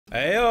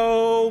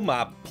Heyo,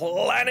 my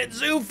Planet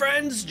Zoo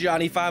friends!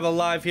 Johnny5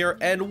 Alive here,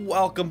 and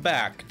welcome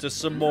back to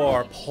some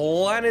more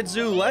Planet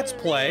Zoo Let's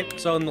Play.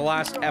 So in the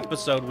last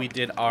episode, we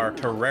did our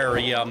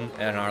terrarium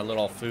and our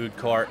little food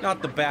court.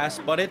 Not the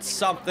best, but it's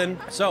something.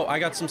 So I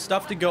got some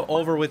stuff to go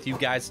over with you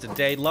guys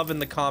today. Loving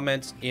the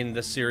comments in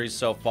the series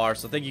so far.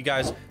 So thank you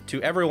guys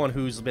to everyone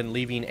who's been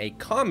leaving a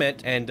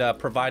comment and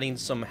providing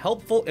some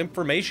helpful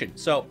information.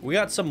 So we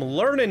got some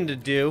learning to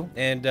do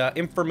and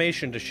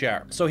information to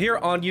share. So here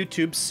on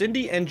YouTube,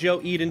 Cindy and Joe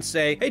Eden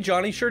say, "Hey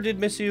Johnny, sure did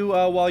miss you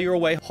while you were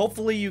away.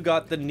 Hopefully you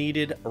got the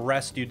needed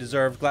rest you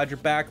deserve. Glad you're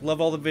back. Love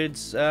all the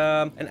vids."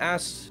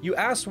 And you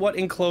asked what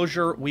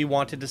enclosure we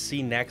wanted to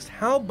see next.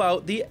 How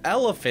about the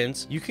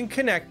elephants? You can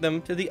connect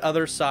them to the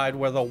other side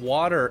where the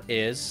water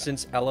is,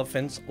 since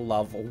elephants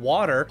love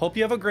water. Hope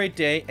you have a great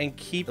day and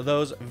keep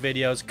those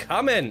videos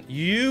coming.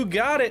 You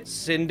got it,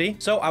 Cindy.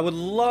 So I would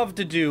love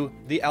to do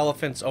the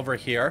elephants over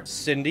here,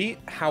 Cindy.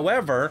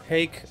 However,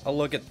 take a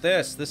look at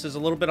this. This is a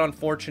little bit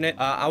unfortunate.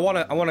 I want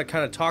to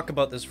kind of talk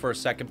about this for a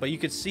second, but you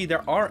can see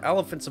there are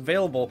elephants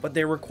available, but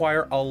they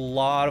require a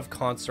lot of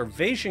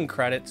conservation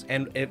credits,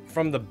 and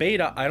from the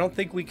beta, I don't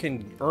think we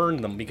can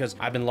earn them because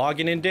I've been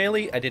logging in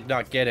daily. I did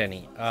not get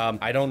any.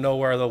 I don't know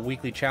where the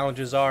weekly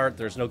challenges are.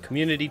 There's no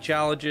community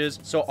challenges,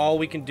 so all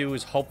we can do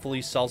is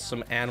hopefully sell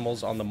some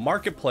animals on the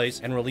marketplace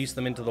and release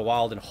them into the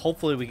wild, and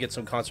hopefully we get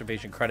some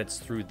conservation credits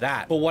through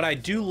that. But what I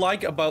do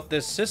like about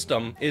this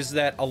system is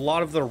that a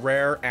lot of the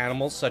rare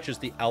animals, such as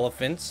the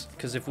elephants,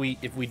 because if we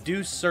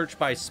do search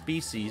by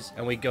species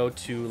and we go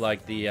to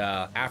like the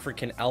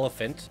African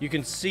elephant, you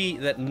can see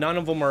that none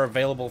of them are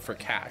available for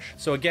cash.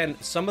 So again,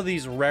 some of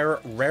these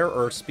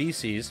rarer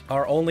species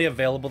are only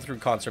available through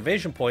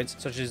conservation points,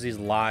 such as these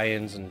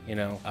lions and, you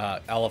know,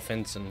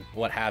 elephants and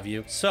what have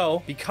you.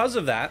 So because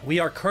of that, we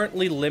are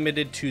currently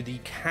limited to the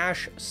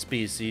cash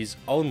species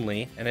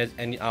only,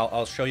 and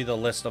I'll show you the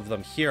list of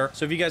them here.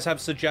 So if you guys have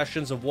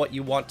suggestions of what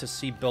you want to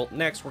see built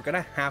next, we're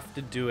gonna have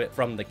to do it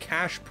from the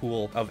cash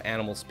pool of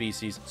animal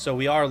species. So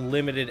we are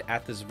limited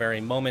at this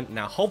very moment.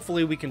 Now,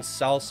 hopefully we can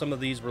sell some of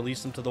these,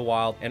 release them to the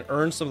wild, and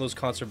earn some of those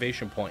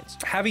conservation points.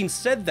 Having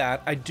said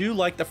that, I do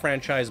like the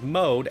franchise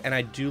mode, and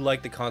I do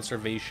like the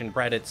conservation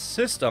credit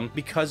system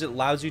because it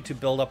allows you to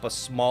build up a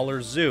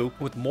smaller zoo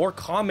with more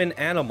common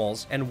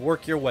animals and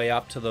work your way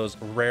up to those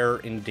rare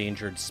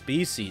endangered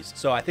species.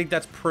 So I think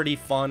that's pretty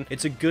fun.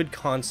 It's a good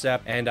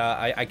concept, and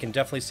I can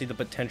definitely see the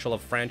potential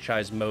of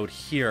franchise mode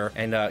here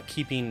and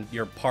keeping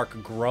your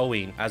park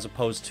growing, as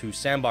opposed to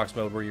sandbox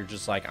mode where you're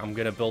just like, I'm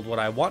gonna build what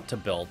I want to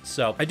build.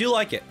 So I do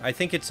like it. I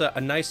think it's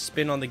a nice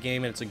spin on the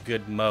game, and it's a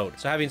good mode.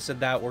 So having said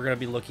that, we're gonna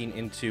be looking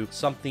into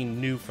something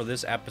new for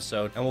this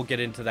episode, and we'll get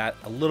into that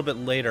a little bit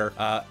later.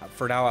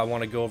 For now, I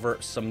want to go over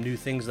some new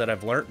things that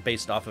I've learned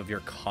based off of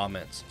your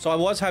comments. So I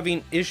was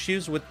having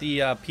issues with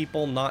the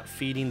people not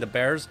feeding the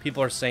bears.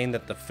 People are saying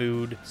that the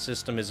food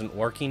system isn't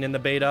working in the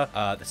beta.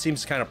 That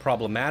seems kind of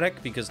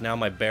problematic because now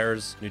my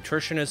bears'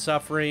 nutrition is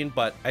suffering,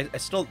 but they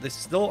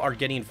still are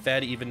getting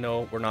fed even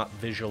though we're not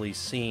visually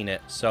seeing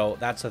it. So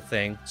that's a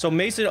thing. So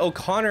Mason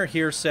O'Connor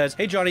here says,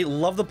 "Hey Johnny,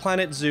 love the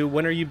Planet Zoo.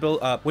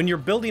 When you're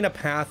building a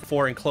path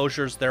for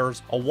enclosures,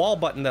 there's a wall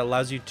button that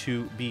allows you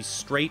to be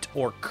straight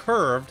or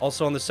curved.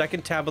 Also on the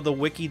second tab of the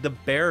wiki, the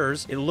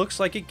bears, it looks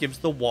like it gives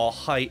the wall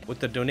height. With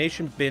the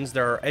donation bins,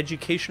 there are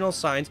educational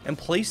signs, and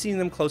placing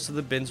them close to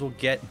the bins will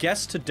get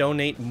guests to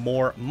donate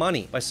more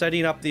money. By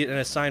setting up an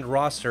assigned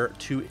roster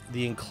to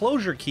the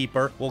enclosure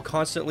keeper, will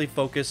constantly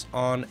focus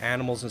on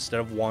animals instead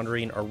of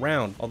wandering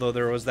around. Although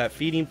there was that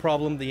feeding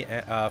problem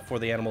for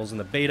the animals in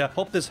the beta.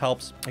 Hope this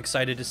helps.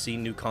 Excited to see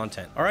new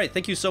content." All right,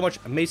 thank you so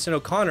much, Mason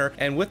O'Connor.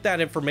 And with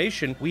that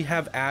information, we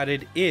have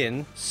added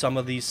in some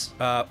of these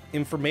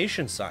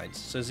information signs.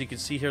 So as you can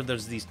see here,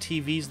 there's these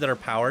TVs that are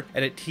powered,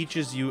 and it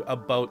teaches you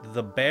about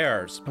the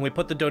bears. And we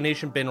put the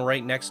donation bin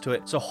right next to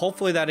it. So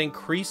hopefully that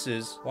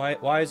increases.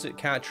 Why is it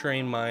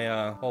capturing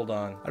my, hold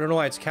on. I don't know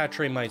why it's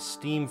capturing my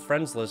Steam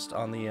friends list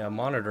on the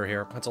monitor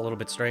here. That's a little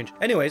bit strange.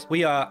 Anyways,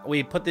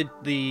 we put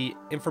the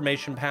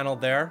information panel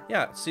there.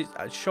 Yeah, see,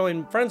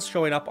 friends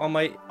showing up on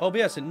my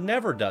OBS. It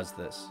never does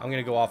this. I'm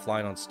gonna go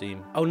offline on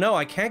Steam. Oh no,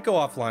 I can't go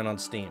offline on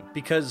Steam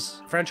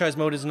because franchise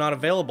mode is not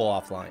available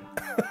offline.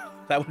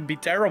 That would be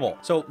terrible.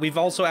 So we've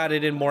also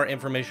added in more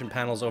information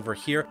panels over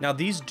here. Now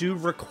these do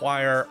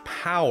require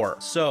power.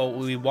 So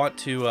we want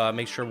to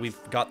make sure we've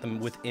got them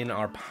within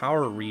our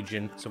power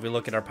region. So if we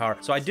look at our power.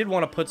 So I did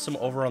want to put some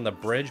over on the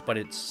bridge, but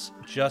it's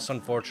just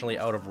unfortunately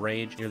out of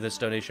range near this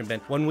donation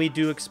bin. When we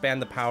do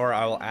expand the power,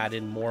 I will add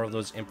in more of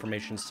those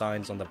information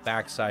signs on the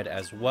backside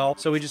as well.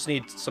 So we just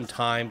need some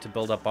time to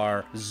build up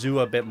our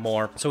zoo a bit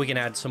more so we can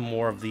add some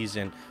more of these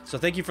in. So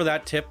thank you for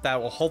that tip.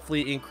 That will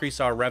hopefully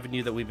increase our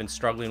revenue that we've been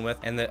struggling with.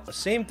 And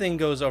same thing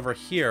goes over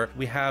here.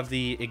 We have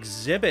the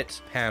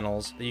exhibit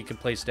panels that you can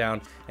place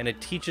down, and it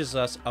teaches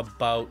us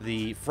about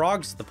the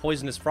frogs, the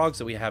poisonous frogs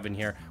that we have in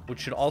here,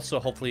 which should also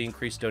hopefully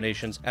increase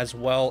donations, as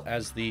well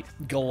as the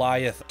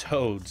Goliath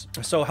toads.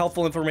 So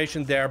helpful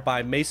information there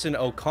by Mason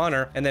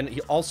O'Connor. And then he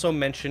also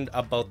mentioned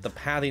about the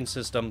pathing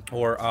system,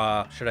 or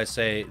should I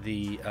say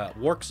the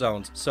work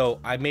zones. So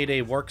I made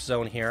a work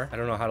zone here. I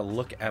don't know how to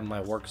look at my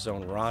work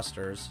zone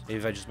rosters. Maybe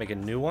if I just make a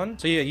new one.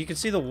 So yeah, you can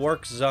see the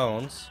work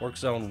zones. Work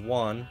zone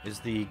 1 is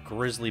the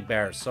grizzly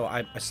bears. So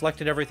I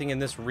selected everything in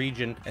this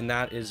region, and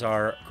that is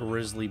our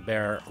grizzly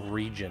bear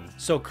region.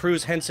 So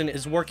Cruz Henson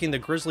is working the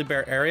grizzly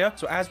bear area.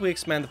 So as we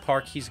expand the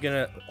park, he's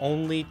gonna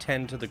only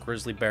tend to the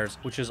grizzly bears,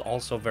 which is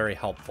also very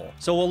helpful.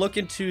 So we'll look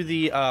into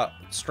the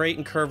straight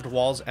and curved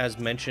walls as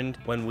mentioned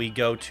when we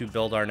go to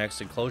build our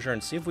next enclosure,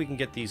 and see if we can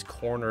get these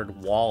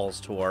cornered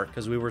walls to work,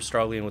 because we were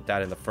struggling with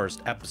that in the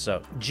first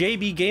episode.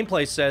 JB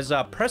Gameplay says,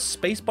 press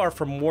spacebar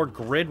for more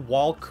grid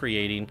wall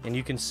creating, and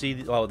you can see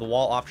the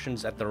wall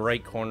options at the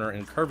right corner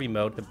in curvy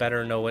mode to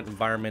better know what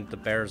environment the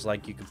bears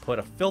like. You can put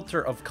a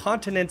filter of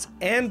continents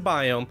and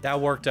biome. That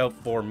worked out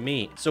for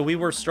me. So we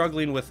were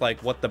struggling with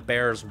like what the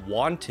bears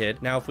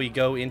wanted. Now if we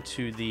go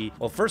into the,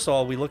 well, first of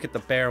all, we look at the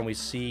bear and we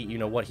see, you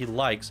know, what he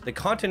likes. The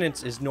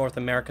continents is North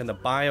America and the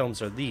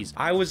biomes are these.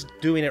 I was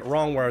doing it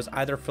wrong where I was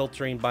either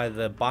filtering by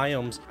the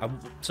biomes.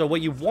 So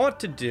what you want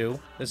to do,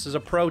 this is a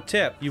pro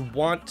tip, you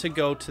want to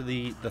go to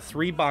the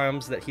 3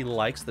 biomes that he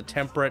likes, the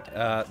temperate,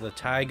 the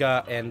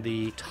taiga, and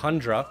the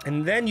tundra.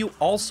 And then you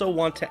also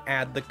want to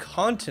add the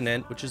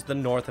continent, which is the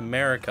North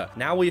America.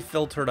 Now we've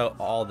filtered out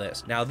all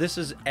this. Now this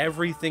is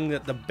everything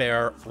that the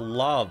bear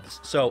loves.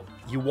 So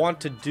you want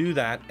to do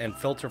that and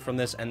filter from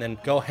this and then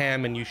go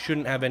ham, and you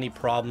shouldn't have any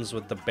problems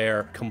with the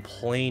bear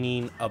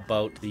complaining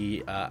about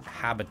the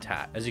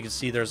habitat. As you can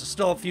see, there's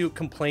still a few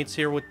complaints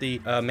here with the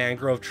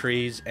mangrove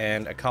trees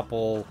and a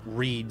couple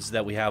reeds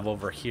that we have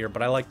over here,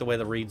 but I like the way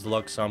the reeds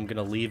look, so I'm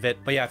gonna leave it.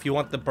 But yeah, if you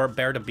want the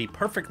bear to be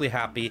perfectly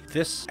happy,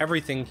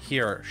 everything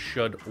here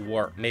should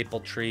work. Maple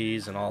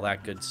trees and all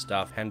that good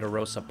stuff.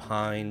 Ponderosa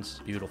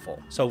pines,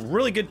 beautiful. So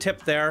really good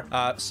tip there.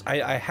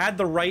 I had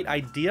the right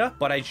idea,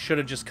 but I should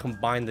have just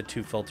combined the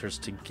 2 filters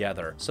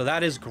together. So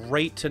that is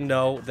great to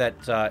know that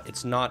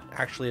it's not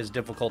actually as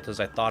difficult as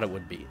I thought it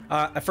would be.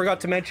 I forgot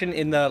to mention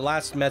in the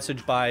last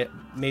message by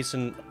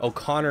Mason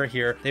O'Connor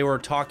here, they were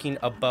talking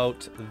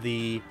about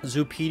the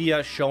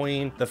Zoopedia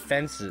showing the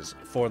fences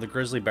for the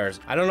grizzly bears.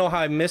 I don't know how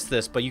I missed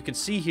this, but you can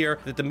see here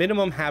that the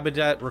minimum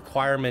habitat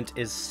requirement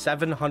is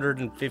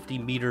 750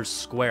 meters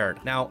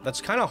squared. Now,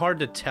 that's kind of hard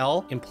to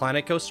tell in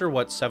Planet Coaster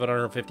what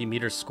 750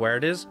 meters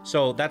squared is.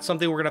 So that's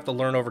something we're gonna have to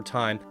learn over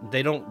time.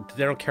 They don't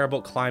care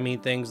about climbing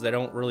things. They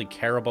don't really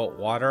care about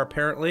water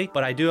apparently,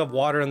 but I do have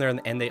water in there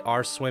and they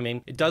are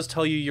swimming. It does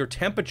tell you your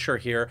temperature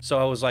here. So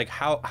I was like,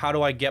 how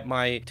do I get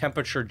my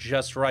temperature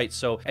just right?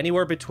 So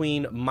anywhere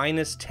between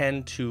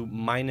 -10 to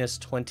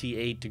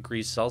 -28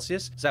 degrees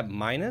Celsius. Is that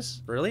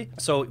minus? Really?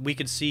 So we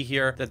could see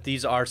here that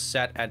these are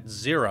set at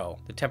 0.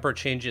 The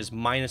temperature change is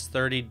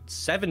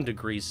 -37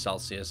 degrees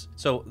Celsius.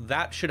 So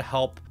that should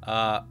help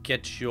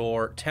get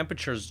your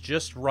temperatures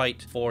just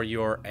right for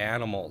your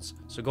animals.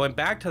 So going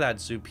back to that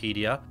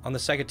Zoopedia, on the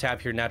second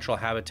tab here, natural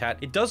habitat,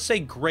 it does say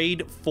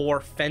grade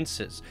 4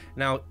 fences.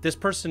 Now, this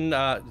person,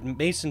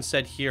 Mason,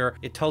 said here,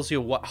 it tells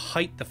you what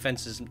height the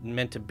fence is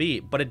meant to be,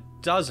 but it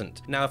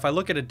doesn't. Now, if I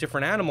look at a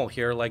different animal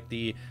here, like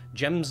the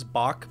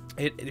Gemsbok,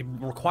 it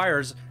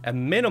requires a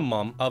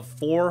minimum of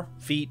 4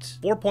 feet,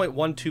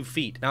 4.12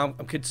 feet. Now,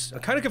 I'm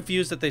kind of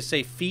confused that they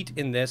say feet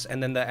in this,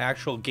 and then the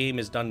actual game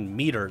is done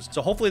meters.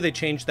 So hopefully they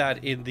change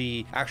that in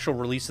the actual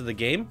release of the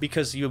game,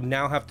 because you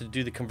now have to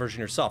do the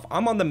conversion yourself.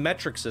 I'm on the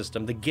metric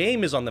system. The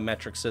game is on the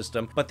metric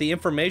system, but the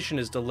information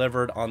is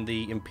delivered on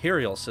the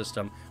imperial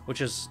system,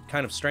 which is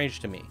kind of strange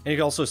to me. And you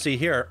can also see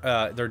here,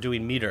 they're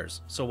doing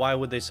meters. So why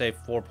would they say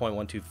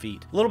 4.12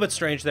 feet? A little bit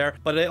strange there,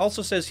 but it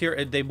also says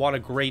here they want a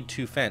grade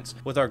 2 fence.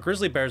 With our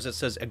grizzly bears, it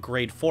says a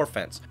grade 4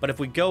 fence. But if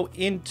we go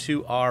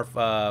into our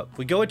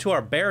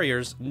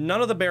barriers,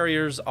 none of the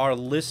barriers are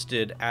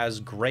listed as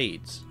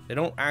grades. They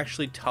don't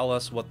actually tell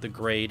us what the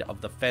grade of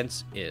the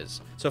fence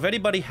is. So if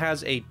anybody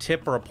has a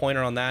tip or a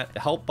pointer on that, the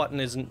help button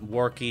isn't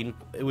working.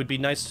 It would be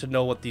nice to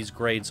know what these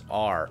grades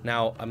are.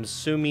 Now, I'm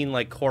assuming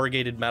like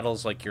corrugated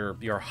metals, like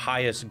your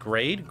highest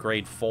grade,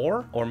 grade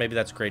 4, or maybe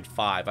that's grade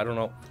 5. I don't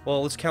know.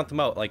 Well, let's count them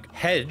out. Like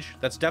hedge,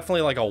 that's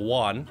definitely like a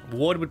 1.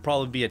 Wood would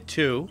probably be a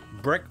 2.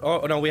 Brick,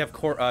 oh no, we have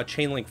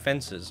chain link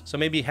fences. So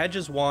maybe hedge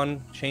is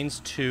 1,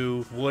 chains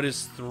 2, wood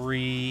is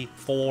 3,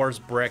 4 is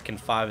brick, and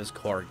 5 is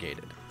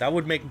corrugated. That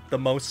would make the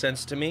most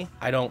sense to me.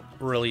 I don't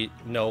really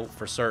know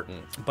for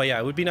certain. But yeah,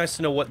 it would be nice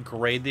to know what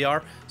grade they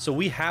are. So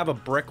we have a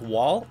brick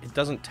wall. It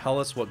doesn't tell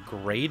us what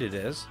grade it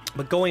is.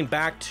 But going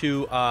back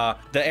to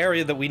the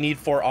area that we need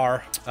for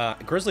our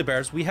grizzly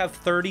bears, we have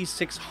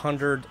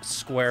 3,600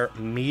 square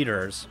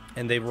meters,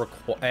 and they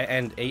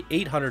require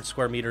 800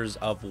 square meters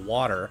of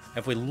water.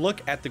 If we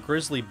look at the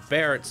grizzly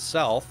bear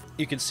itself,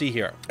 you can see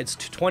here, it's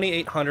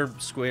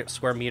 2,800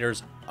 square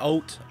meters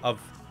out of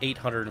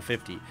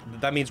 850.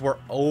 That means we're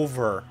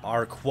over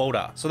our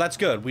quota. So that's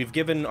good. We've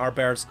given our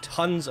bears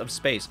tons of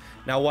space.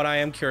 Now, what I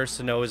am curious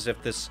to know is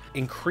if this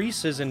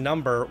increases in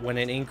number when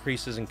it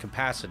increases in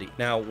capacity.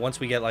 Now, once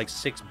we get like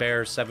 6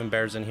 bears, 7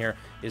 bears in here,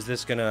 is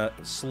this gonna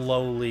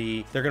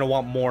slowly, they're gonna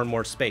want more and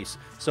more space.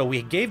 So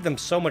we gave them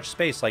so much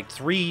space, like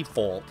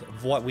 3-fold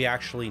of what we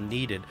actually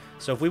needed.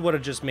 So if we would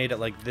have just made it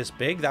like this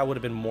big, that would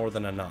have been more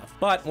than enough.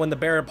 But when the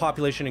bear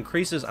population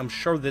increases, I'm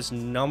sure this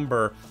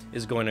number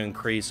is going to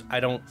increase.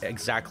 I don't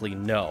exactly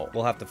know.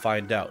 We'll have to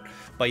find out.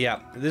 But yeah,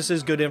 this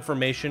is good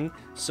information.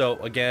 So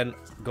again,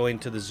 going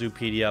to the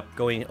Zoopedia,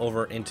 going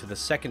over into the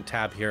second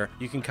tab here,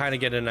 you can kind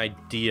of get an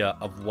idea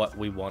of what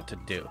we want to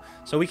do.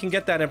 So we can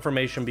get that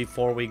information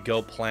before we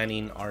go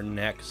planning our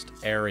next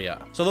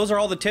area. So those are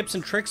all the tips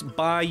and tricks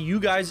by you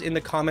guys in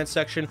the comment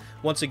section.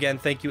 Once again,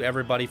 thank you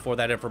everybody for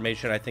that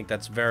information. I think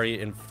that's very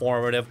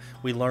informative.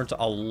 We learned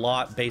a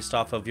lot based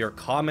off of your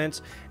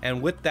comments.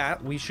 And with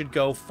that, we should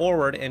go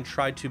forward and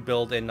try to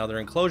build another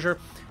enclosure.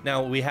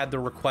 Now, we had the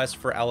request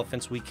for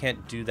elephants. We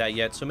can't do that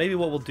yet. So maybe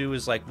what we'll do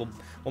is like,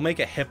 we'll make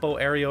a hippo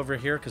area over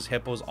here because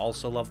hippos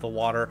also love the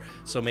water.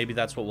 So maybe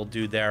that's what we'll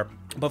do there.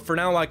 But for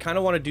now, I kind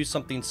of want to do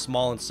something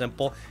small and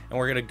simple, and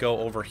we're going to go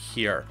over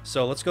here.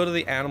 So let's go to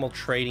the Animal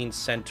Trading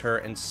Center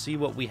and see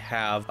what we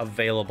have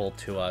available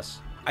to us.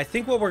 I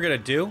think what we're gonna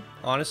do,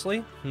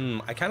 honestly,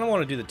 I kind of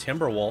want to do the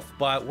timber wolf,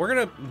 but we're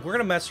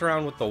gonna mess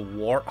around with the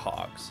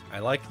warthogs. I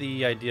like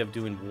the idea of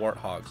doing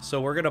warthogs.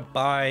 So we're gonna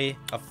buy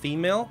a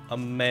female, a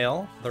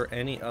male. Are there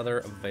any other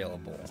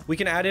available? We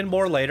can add in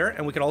more later,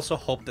 and we can also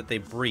hope that they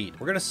breed.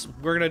 We're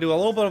gonna do a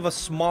little bit of a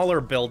smaller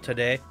build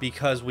today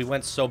because we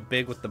went so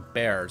big with the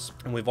bears,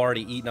 and we've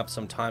already eaten up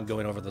some time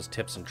going over those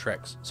tips and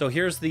tricks. So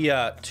here's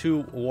the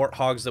 2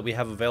 warthogs that we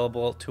have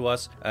available to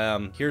us.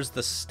 Here's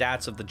the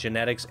stats of the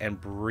genetics and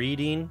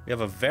breeding. We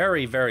have a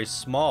very, very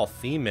small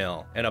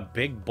female and a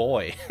big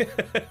boy.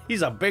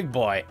 He's a big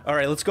boy. All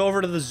right, let's go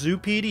over to the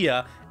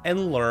Zoopedia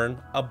and learn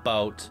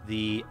about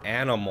the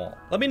animal.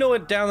 Let me know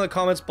it down in the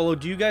comments below.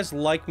 Do you guys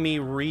like me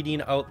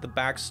reading out the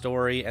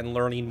backstory and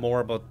learning more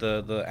about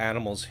the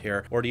animals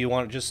here? Or do you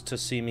want just to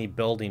see me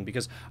building?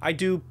 Because I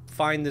do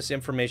find this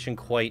information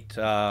quite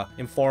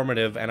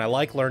informative, and I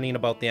like learning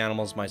about the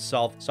animals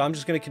myself. So I'm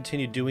just gonna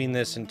continue doing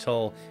this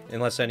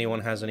unless anyone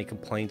has any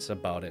complaints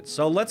about it.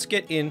 So let's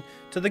get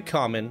into the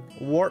common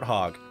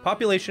warthog.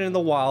 Population in the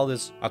wild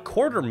is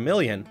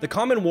 250,000. The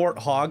common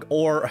warthog,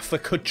 or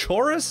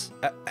Phacochorus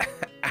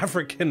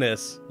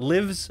africanus,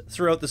 lives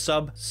throughout the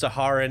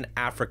sub-Saharan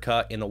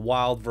Africa in a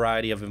wild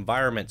variety of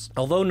environments.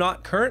 Although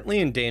not currently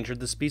endangered,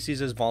 the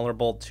species is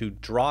vulnerable to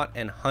drought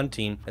and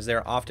hunting, as they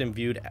are often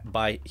viewed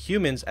by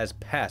humans as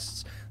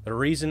pests. The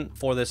reason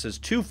for this is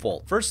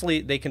twofold.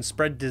 Firstly, they can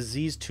spread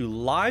disease to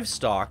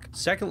livestock.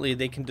 Secondly,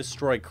 they can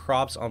destroy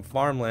crops on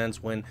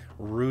farmlands when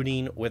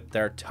rooting with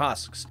their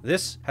tusks.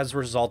 This has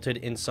resulted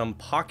in some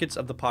pockets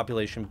of the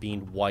population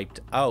being wiped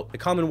out. The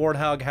common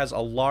warthog has a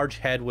large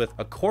head with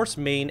a coarse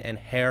mane and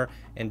hair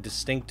and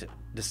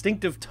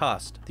distinctive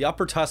tusks. The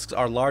upper tusks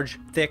are large,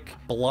 thick,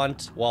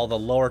 blunt, while the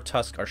lower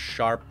tusks are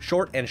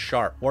short and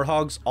sharp.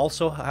 Warthogs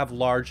also have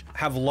large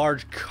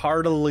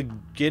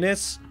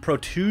cartilaginous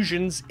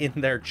protrusions in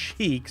their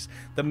cheeks.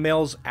 The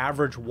males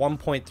average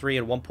 1.3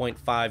 and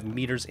 1.5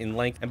 meters in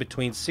length and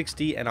between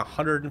 60 and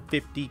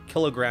 150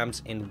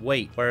 kilograms in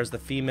weight, whereas the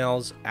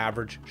females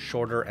average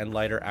shorter and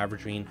lighter,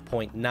 averaging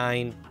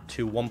 0.9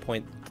 to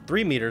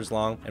 1.3 meters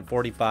long and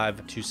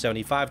 45 to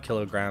 75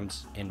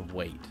 kilograms in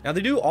weight. Now,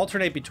 they do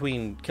alternate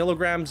between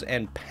kilograms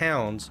and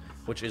pounds,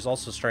 which is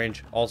also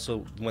strange,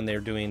 also when they're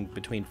doing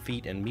between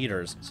feet and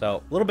meters.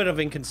 So a little bit of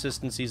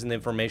inconsistencies in the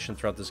information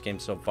throughout this game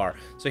so far.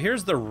 So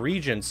here's the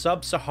region,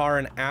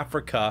 sub-Saharan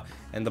Africa,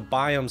 and the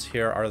biomes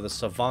here are the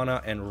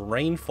savanna and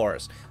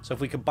rainforest. So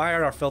if we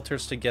combine our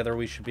filters together,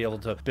 we should be able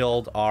to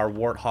build our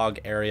warthog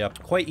area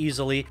quite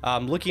easily.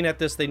 Looking at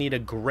this, they need a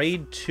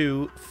grade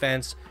 2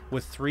 fence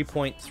with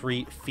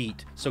 3.3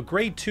 feet. So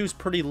grade 2 is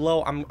pretty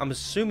low. I'm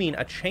assuming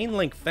a chain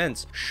link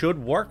fence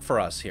should work for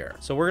us here.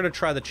 So we're gonna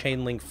try the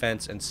chain link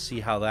fence and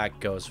see how that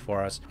goes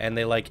for us. And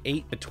they like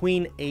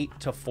between 8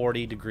 to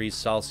 40 degrees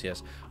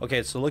Celsius.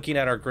 Okay, so looking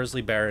at our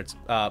grizzly bear, it's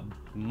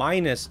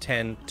minus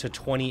 10 to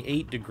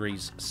 28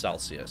 degrees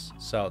Celsius.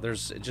 So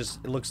it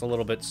looks a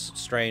little bit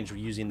strange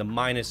using the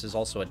minus is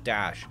also a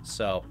dash.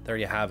 So there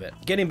you have it.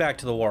 Getting back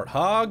to the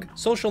warthog.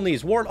 Social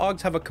needs.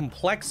 Warthogs have a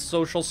complex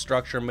social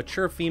structure.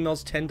 Mature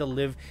females tend to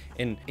live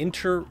in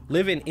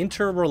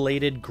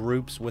interrelated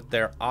groups with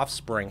their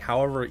offspring.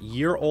 However,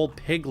 year-old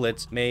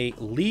piglets may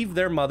leave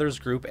their mother's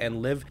group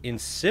and live in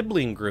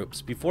sibling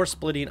groups before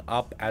splitting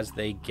up as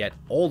they get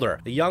older.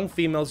 The young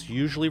females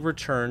usually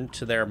return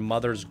to their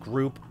mother's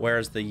group, where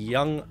whereas the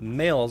young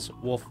males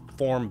will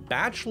form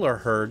bachelor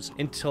herds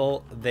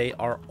until they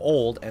are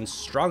old and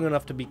strong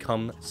enough to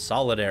become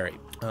solitary.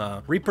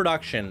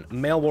 Reproduction.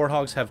 Male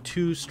warthogs have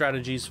two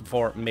strategies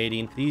for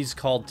mating. These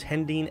called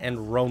tending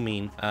and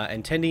roaming.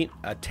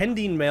 A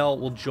tending male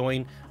will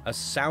join a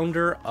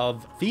sounder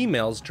of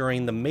females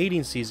during the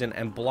mating season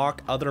and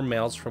block other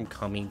males from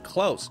coming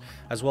close,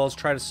 as well as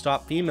try to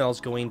stop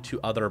females going to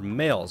other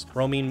males.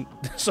 Roaming,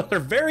 so they're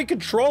very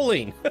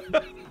controlling.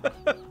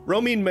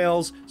 Roaming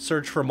males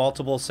search for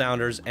multiple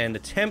sounders and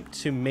attempt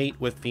to mate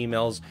with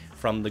females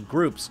from the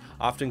groups,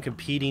 often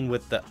competing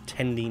with the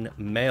tending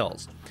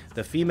males.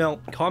 The female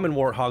common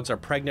warthogs are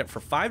pregnant for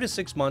 5 to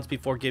 6 months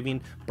before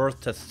giving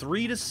birth to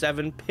 3 to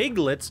 7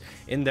 piglets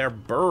in their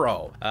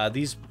burrow.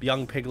 These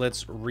young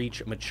piglets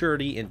reach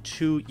maturity in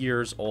 2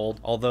 years old,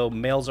 although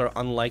males are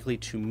unlikely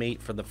to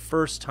mate for the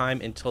first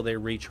time until they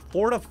reach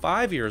 4 to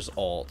 5 years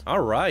old. All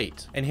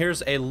right, and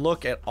here's a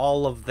look at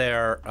all of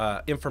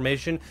their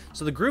information.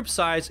 So the group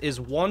size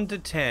is 1 to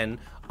 10,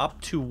 up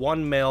to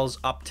 1 males,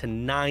 up to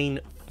 9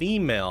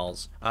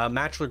 females.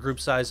 Bachelor group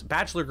size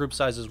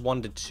is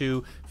 1 to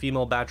 2.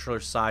 Female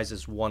bachelor size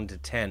is 1 to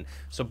 10.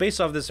 So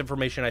based off this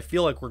information, I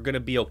feel like we're going to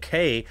be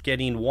okay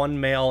getting 1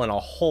 male and a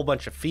whole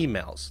bunch of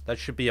females. That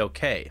should be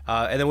okay.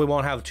 And then we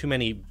won't have too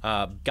many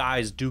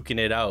guys duking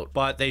it out.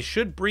 But they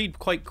should breed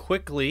quite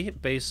quickly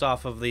based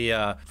off of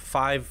the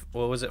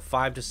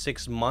 5 to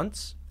 6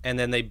 months. And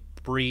then they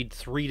breed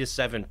 3 to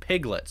 7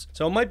 piglets.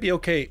 So it might be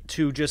okay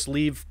to just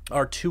leave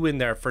our 2 in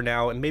there for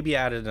now and maybe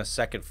add in a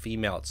second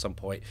female at some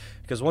point,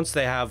 because once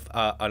they have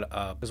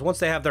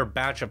their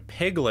batch of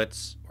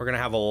piglets, we're gonna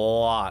have a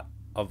lot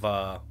of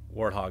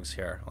warthogs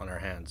here on our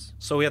hands.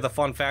 So we have the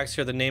fun facts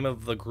here. The name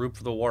of the group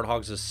for the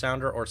warthogs is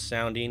sounder or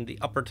sounding. The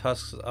upper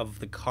tusks of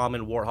the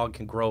common warthog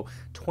can grow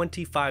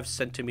 25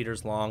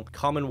 centimeters long.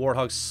 Common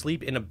warthogs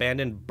sleep in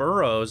abandoned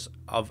burrows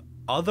of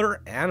other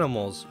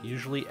animals,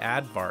 usually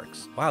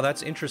aardvarks. Wow,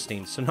 that's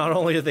interesting. So not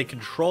only are they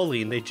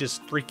controlling, they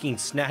just freaking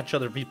snatch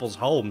other people's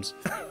homes.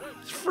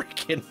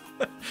 Freaking,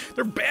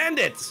 they're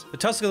bandits. The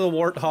tusks of the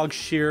warthog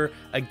shear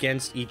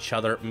against each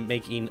other,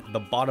 making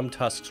the bottom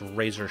tusks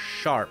razor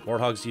sharp.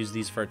 Warthogs use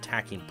these for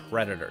attacking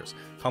predators.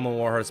 Common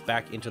warthogs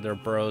back into their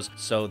burrows,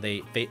 so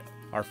they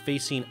are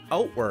facing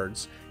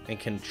outwards and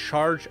can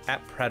charge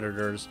at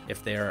predators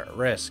if they are at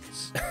risk.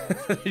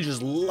 They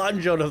just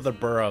lunge out of the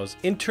burrows.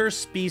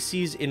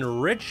 Interspecies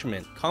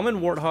enrichment. Common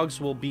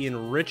warthogs will be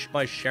enriched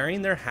by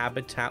sharing their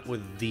habitat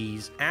with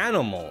these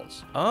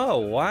animals. Oh,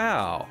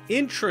 wow.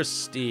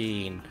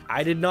 Interesting.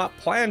 I did not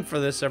plan for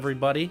this,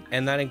 everybody.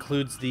 And that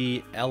includes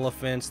the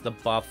elephants, the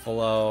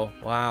buffalo.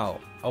 Wow.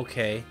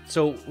 Okay,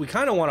 so we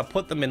kind of want to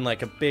put them in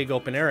like a big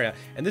open area,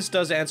 and this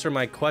does answer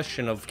my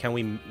question of can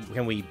we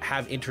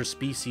have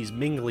interspecies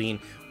mingling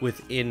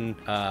within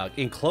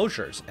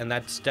enclosures, and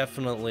that's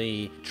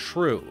definitely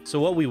true.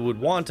 So what we would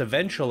want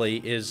eventually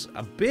is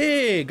a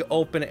big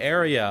open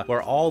area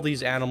where all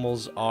these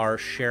animals are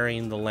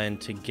sharing the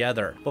land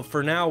together. But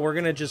for now, we're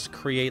gonna just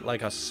create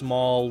like a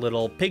small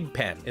little pig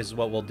pen is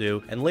what we'll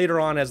do, and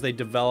later on as they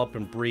develop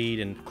and breed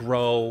and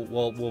grow,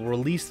 we'll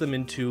release them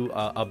into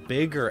a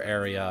bigger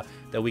area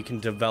that we can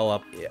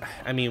develop.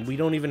 I mean, we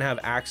don't even have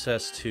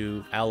access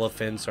to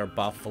elephants or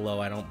buffalo,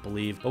 I don't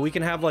believe, but we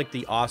can have like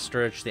the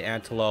ostrich, the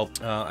antelope.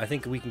 I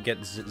think we can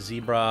get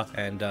zebra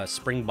and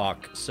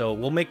springbok. So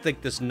we'll make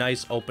like this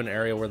nice open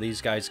area where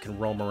these guys can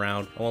roam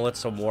around, and we'll let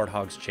some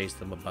warthogs chase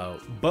them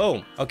about.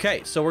 Boom.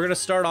 Okay, so we're gonna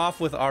start off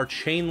with our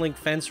chain link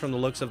fence. From the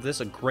looks of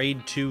this, a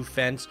grade 2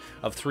 fence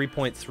of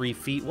 3.3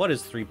 feet. What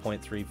is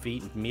 3.3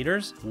 feet in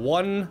meters?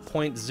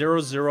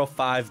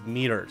 1.005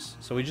 meters.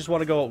 So we just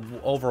want to go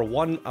over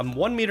 1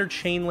 meter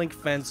chain link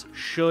fence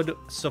should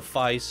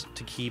suffice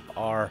to keep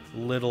our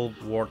little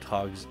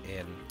warthogs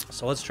in.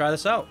 So let's try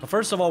this out.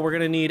 First of all, we're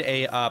gonna need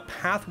a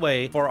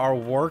pathway for our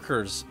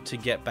workers to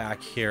get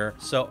back here.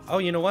 So, oh,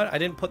 you know what? I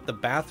didn't put the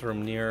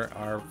bathroom near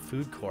our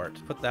food court.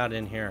 Put that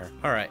in here.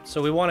 All right,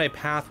 so we want a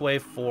pathway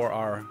for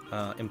our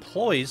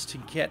employees to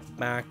get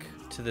back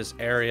to this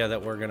area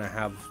that we're gonna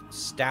have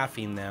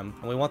staffing them,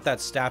 and we want that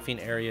staffing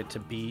area to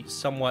be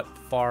somewhat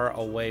far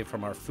away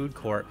from our food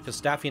court, because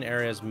staffing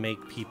areas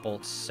make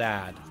people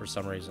sad for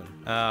some reason.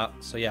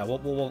 So yeah,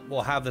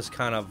 we'll have this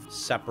kind of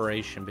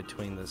separation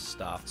between this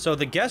stuff. So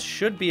the guests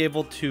should be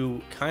able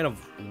to kind of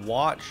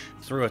watch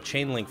through a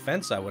chain link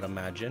fence, I would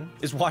imagine.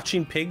 Is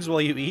watching pigs while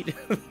you eat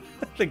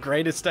the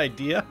greatest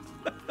idea?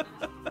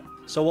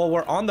 So while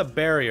we're on the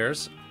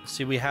barriers,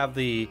 see, we have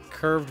the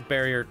curved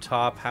barrier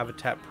top,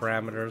 habitat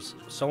parameters.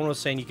 Someone was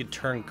saying you could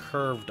turn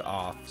curved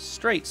off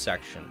straight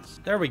sections.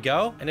 There we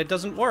go. And it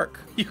doesn't work.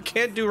 You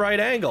can't do right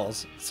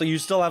angles. So you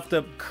still have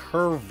to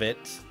curve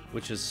it,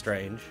 which is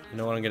strange. You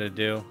know what I'm gonna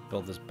do?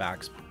 Build this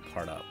back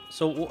part up.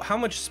 So how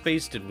much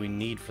space did we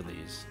need for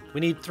these?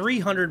 We need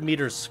 300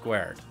 meters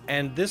squared,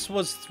 and this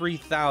was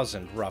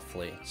 3,000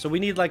 roughly. So we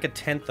need like a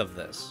 1/10 of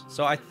this.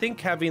 So I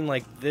think having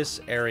like this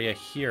area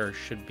here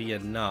should be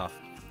enough.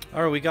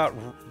 All right,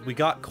 we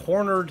got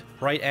cornered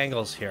right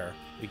angles here.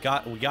 We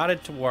got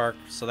it to work,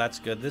 so that's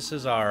good. This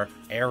is our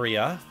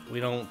area. We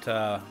don't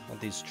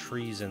want these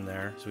trees in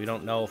there, so we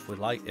don't know if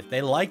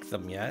they like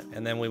them yet.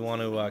 And then we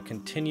want to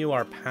continue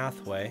our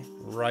pathway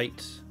right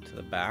to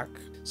the back.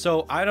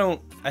 So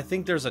I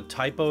think there's a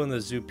typo in the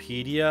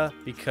Zoopedia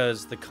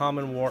because the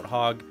common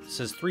warthog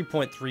says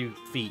 3.3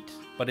 feet.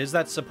 But is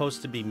that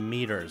supposed to be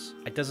meters?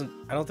 I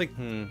don't think,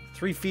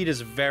 3 feet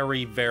is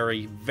very,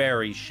 very,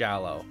 very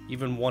shallow.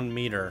 Even 1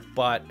 meter.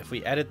 But if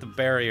we edit the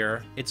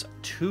barrier, it's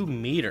 2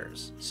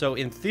 meters. So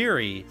in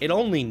theory, it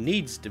only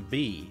needs to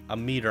be a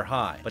meter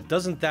high. But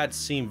doesn't that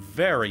seem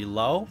very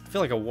low? I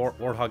feel like a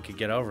warthog could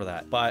get over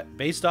that. But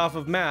based off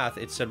of math,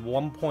 it said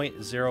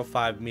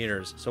 1.05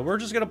 meters. So we're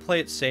just gonna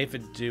play it safe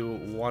and do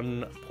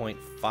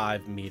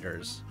 1.5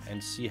 meters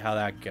and see how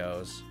that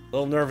goes. A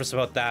little nervous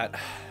about that.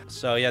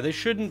 So yeah, they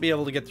shouldn't be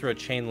able to get through a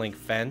chain link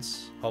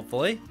fence,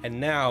 hopefully.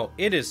 And now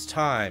it is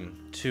time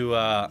to,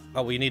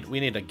 oh, we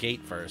need a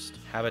gate first.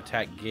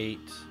 Habitat gate,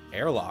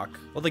 airlock.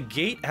 Well, the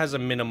gate has a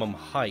minimum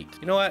height.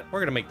 You know what? We're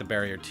gonna make the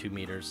barrier 2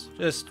 meters.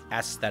 Just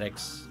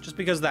aesthetics. Just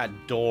because that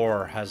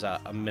door has a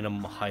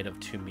minimum height of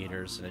 2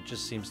 meters, and it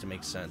just seems to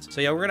make sense.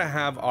 So yeah, we're gonna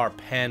have our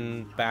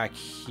pen back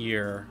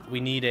here. We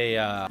need a,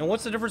 and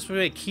what's the difference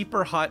between a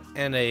keeper hut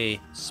and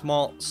a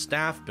small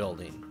staff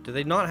building? Do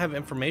they not have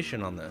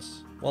information on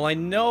this? Well, I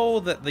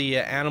know that the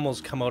animals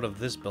come out of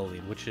this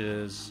building, which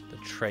is the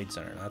trade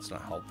center. That's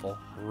not helpful.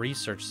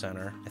 Research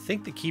center. I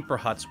think the keeper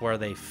hut's where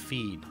they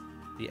feed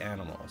the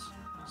animals.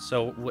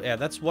 So yeah,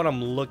 that's what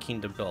I'm looking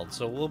to build.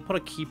 So we'll put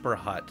a keeper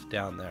hut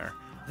down there.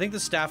 I think the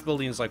staff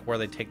building is like where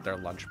they take their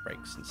lunch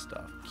breaks and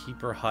stuff.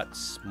 Keeper hut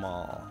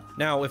small.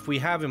 Now, if we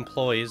have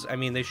employees, I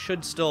mean, they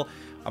should still,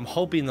 I'm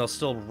hoping they'll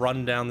still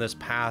run down this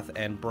path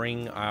and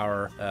bring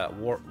our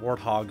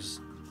warthogs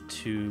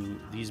to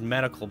these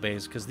medical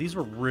bays, because these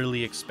were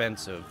really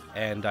expensive,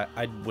 and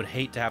I would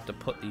hate to have to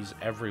put these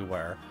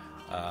everywhere.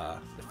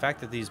 The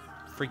fact that these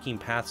freaking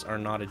paths are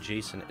not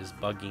adjacent is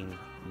bugging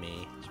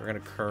me. So we're gonna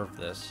curve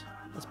this.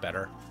 That's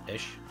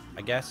better-ish,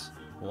 I guess.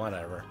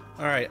 Whatever.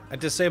 All right, I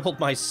disabled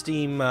my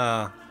Steam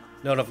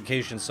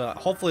notifications, so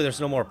hopefully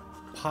there's no more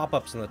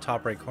pop-ups in the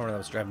top right corner that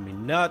was driving me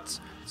nuts.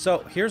 So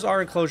here's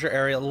our enclosure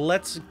area.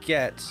 Let's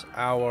get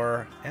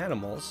our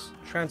animals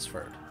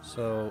transferred.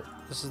 So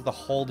this is the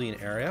holding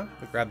area.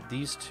 We grab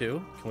these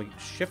two. Can we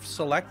shift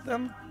select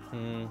them?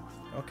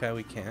 Okay,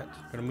 we can't.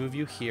 We're gonna move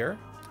you here.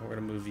 We're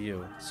gonna move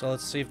you. So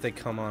let's see if they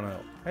come on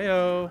out.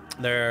 Heyo.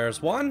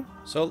 There's one.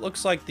 So it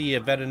looks like the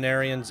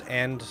veterinarians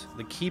and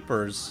the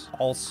keepers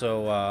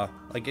also,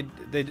 like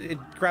it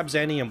grabs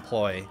any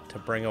employee to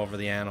bring over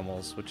the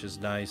animals, which is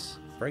nice.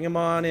 Bring him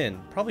on in.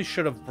 Probably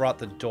should have brought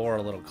the door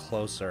a little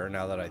closer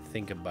now that I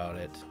think about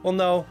it. Well,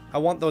 no, I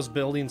want those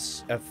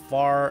buildings as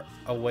far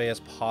away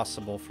as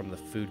possible from the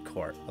food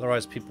court.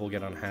 Otherwise, people will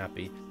get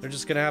unhappy. They're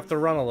just gonna have to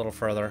run a little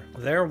further.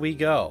 There we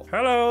go.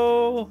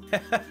 Hello!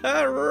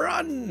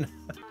 Run!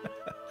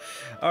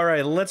 All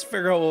right, let's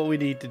figure out what we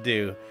need to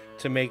do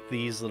to make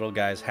these little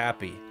guys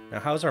happy. Now,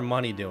 how's our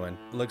money doing?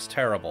 It looks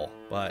terrible,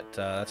 but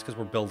that's because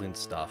we're building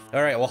stuff.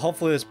 All right, well,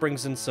 hopefully this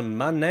brings in some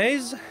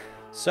monies.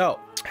 So,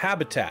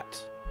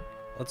 habitat.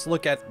 Let's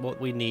look at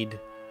what we need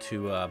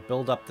to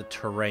build up the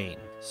terrain.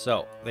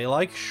 So, they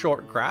like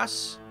short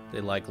grass,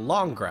 they like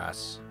long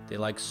grass, they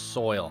like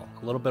soil,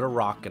 a little bit of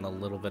rock and a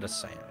little bit of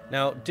sand.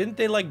 Now, didn't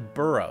they like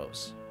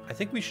burrows? I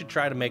think we should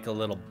try to make a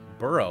little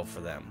burrow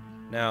for them.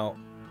 Now,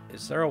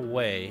 is there a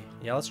way?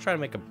 Yeah, let's try to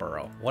make a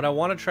burrow. What I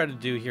want to try to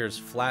do here is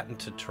flatten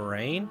to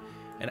terrain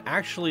and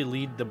actually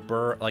lead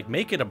the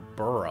make it a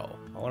burrow.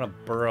 I want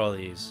to burrow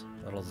these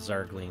little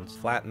zerglings.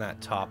 Flatten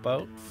that top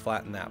out,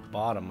 flatten that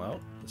bottom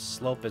out. The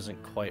slope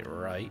isn't quite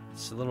right.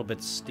 It's a little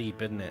bit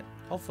steep, isn't it?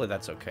 Hopefully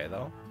that's okay,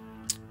 though.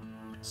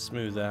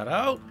 Smooth that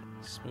out.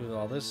 Smooth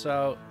all this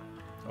out.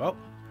 Oh,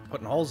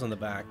 putting holes in the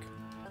back.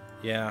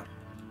 Yeah.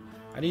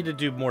 I need to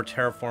do more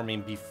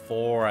terraforming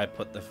before I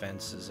put the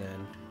fences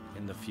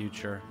in the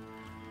future.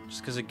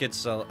 Just because it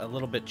gets a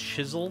little bit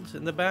chiseled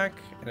in the back,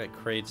 and it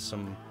creates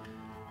some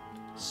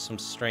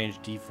strange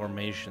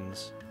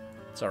deformations.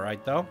 It's all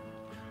right, though.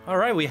 All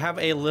right, we have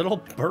a little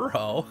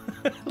burrow.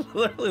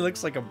 Literally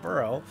looks like a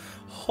burrow.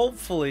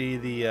 Hopefully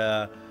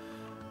the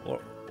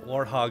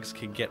warthogs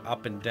can get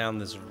up and down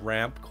this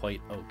ramp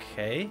quite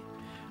okay.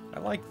 I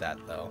like that,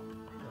 though.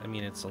 I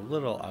mean, it's a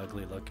little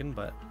ugly looking,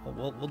 but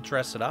we'll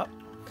dress it up.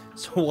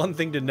 So one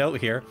thing to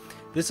note here,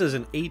 this is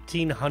an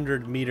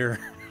 1,800 meter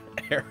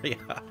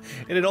area,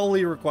 and it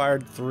only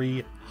required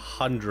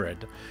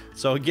 300.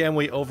 So again,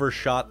 we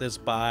overshot this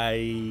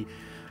by,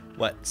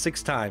 what,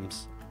 6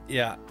 times?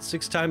 Yeah,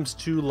 6 times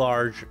too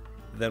large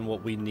than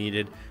what we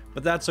needed,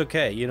 but that's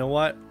okay. You know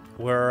what?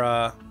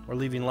 We're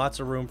leaving lots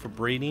of room for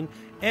breeding,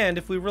 and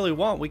if we really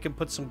want, we can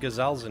put some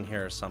gazelles in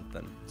here or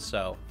something.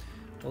 So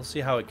we'll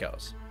see how it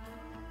goes.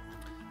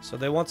 So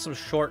they want some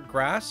short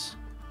grass.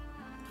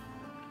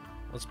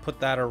 Let's put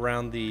that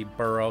around the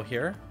burrow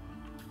here.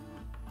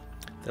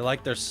 They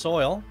like their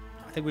soil.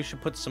 I think we should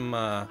put some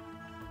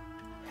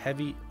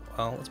heavy...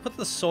 Well, let's put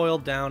the soil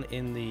down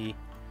in the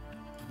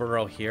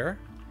burrow here.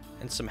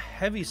 And some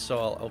heavy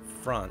soil out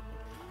front.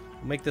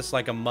 We'll make this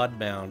like a mud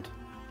mound.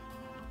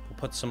 We'll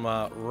put some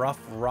rough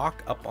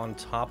rock up on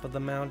top of the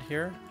mound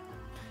here.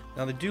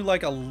 Now they do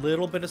like a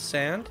little bit of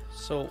sand,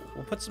 so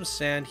we'll put some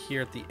sand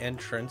here at the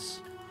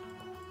entrance.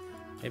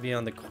 Maybe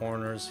on the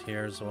corners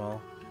here as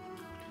well.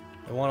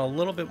 I want a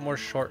little bit more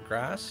short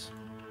grass.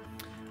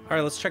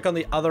 Alright, let's check on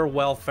the other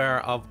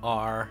welfare of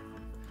our...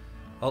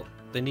 Oh,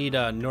 they need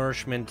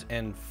nourishment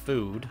and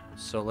food,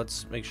 so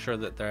let's make sure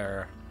that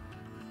they're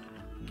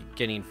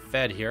getting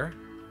fed here.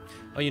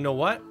 Oh, you know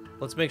what?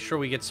 Let's make sure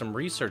we get some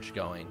research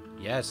going.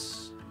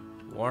 Yes,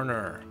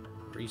 Warner,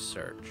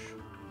 research.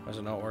 Why is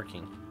it not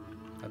working?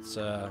 That's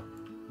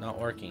not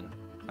working.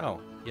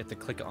 Oh, you have to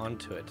click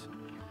onto it.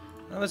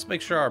 Now let's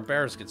make sure our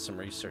bears get some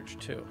research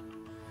too.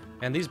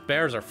 And these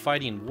bears are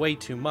fighting way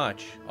too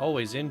much.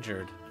 Always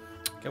injured.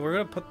 Okay, we're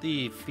gonna put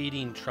the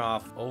feeding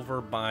trough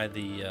over by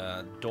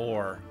the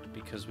door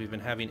because we've been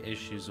having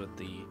issues with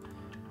the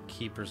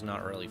keepers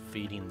not really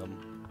feeding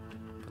them.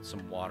 Put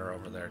some water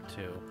over there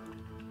too.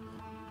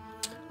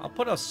 I'll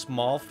put a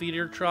small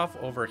feeder trough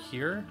over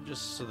here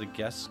just so the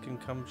guests can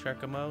come check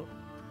them out.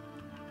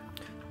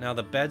 Now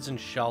the beds and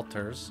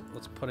shelters,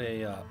 let's put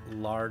a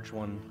large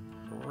one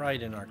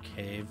right in our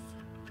cave.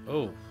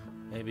 Oh,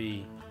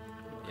 maybe,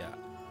 yeah,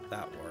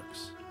 that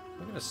works.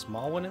 Look at a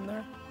small one in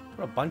there.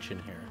 Put a bunch in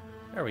here.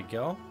 There we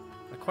go.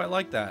 I quite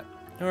like that.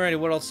 Alrighty,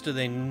 what else do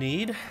they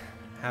need?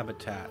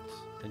 Habitat.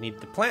 They need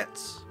the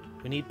plants.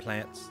 We need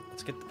plants.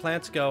 Let's get the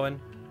plants going.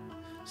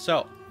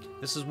 So,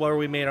 this is where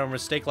we made our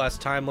mistake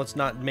last time. Let's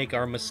not make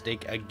our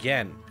mistake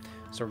again.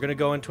 So we're going to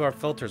go into our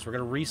filters. We're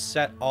going to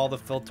reset all the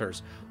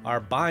filters. Our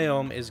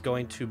biome is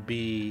going to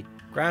be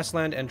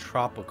grassland and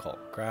tropical.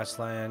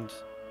 Grassland,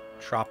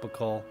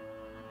 tropical,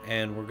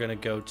 and we're going to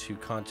go to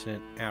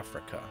continent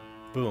Africa.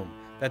 Boom.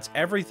 That's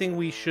everything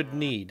we should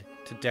need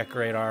to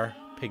decorate our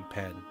pig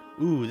pen.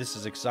 Ooh, this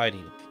is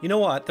exciting. You know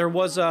what? There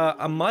was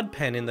a mud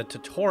pen in the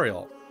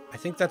tutorial. I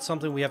think that's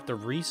something we have to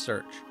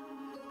research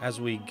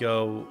as we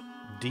go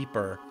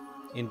deeper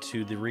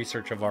into the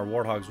research of our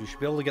warthogs. We should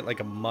be able to get like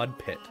a mud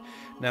pit.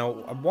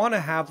 Now, I want to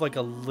have like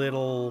a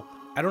little...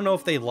 I don't know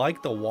if they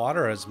like the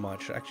water as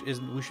much. Actually,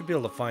 we should be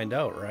able to find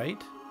out,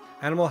 right?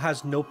 Animal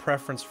has no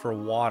preference for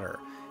water.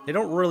 They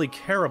don't really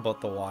care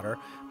about the water,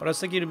 but I was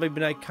thinking it would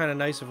be kind of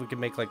nice if we could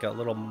make like a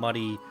little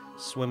muddy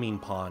swimming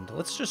pond.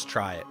 Let's just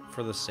try it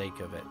for the sake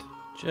of it.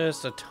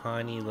 Just a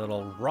tiny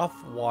little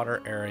rough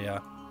water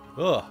area.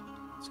 Ugh,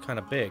 it's kind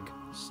of big.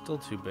 Still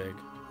too big.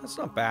 That's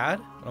not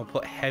bad. I'll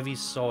put heavy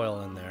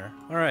soil in there.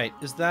 All right,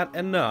 is that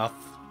enough?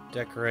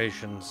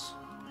 Decorations,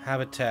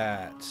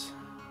 habitat,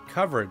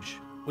 coverage.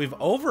 We've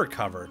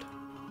over-covered.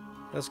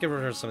 Let's get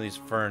rid of some of these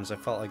ferns. I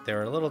felt like they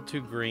were a little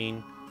too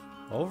green.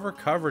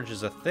 Over-coverage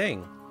is a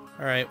thing.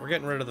 All right, we're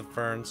getting rid of the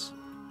ferns.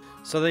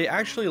 So they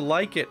actually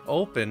like it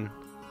open.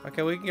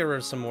 Okay, we can get rid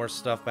of some more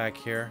stuff back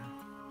here.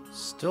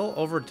 Still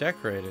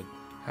over-decorated.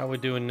 How we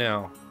doing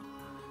now?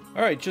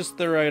 All right, just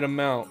the right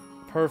amount.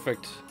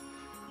 Perfect.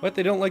 What,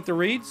 they don't like the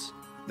reeds?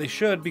 They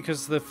should,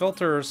 because the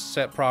filter is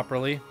set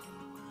properly.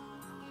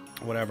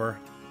 Whatever.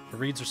 The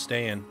reeds are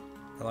staying.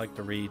 I like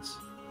the reeds.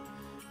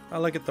 I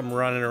look at them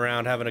running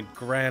around, having a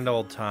grand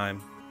old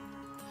time.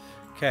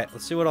 Okay,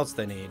 let's see what else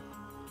they need.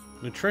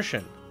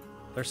 Nutrition.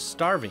 They're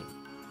starving.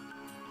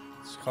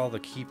 Let's call the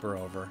keeper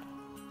over.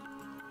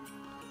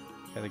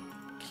 Okay,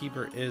 the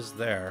keeper is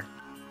there.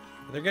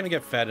 They're gonna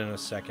get fed in a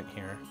second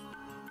here.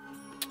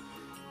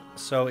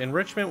 So,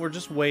 enrichment, we're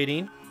just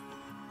waiting.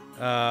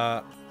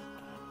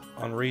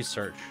 On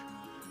research.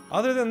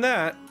 Other than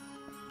that,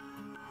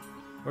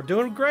 we're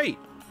doing great.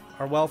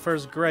 Our welfare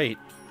is great.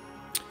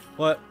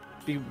 What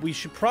we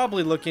should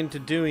probably look into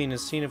doing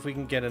is seeing if we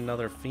can get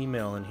another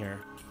female in here.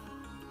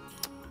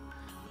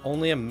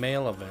 Only a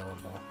male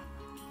available.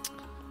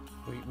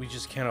 We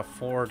just can't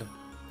afford.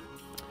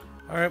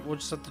 Alright, we'll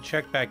just have to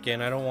check back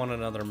in. I don't want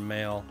another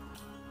male.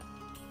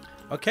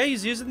 Okay,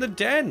 he's using the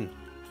den.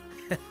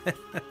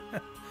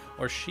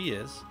 Or she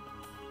is.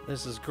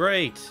 This is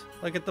great.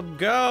 Look at them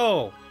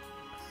go.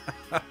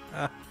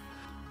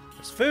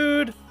 There's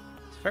food.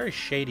 It's very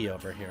shady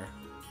over here.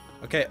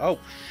 Okay, oh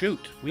shoot.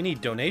 We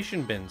need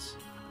donation bins.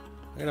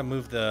 I'm gonna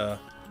move the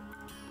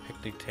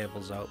picnic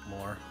tables out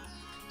more.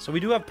 So we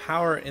do have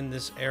power in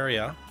this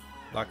area,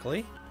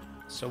 luckily.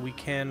 So we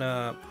can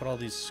put all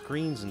these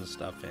screens and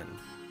stuff in.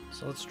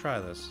 So let's try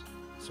this.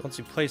 So once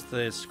you place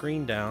the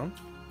screen down,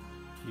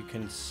 you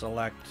can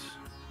select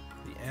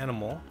the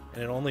animal,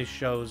 and it only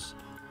shows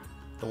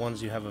the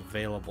ones you have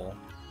available.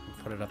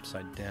 You put it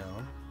upside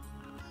down.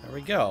 There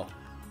we go.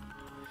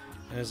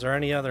 And is there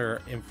any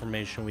other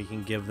information we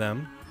can give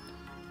them?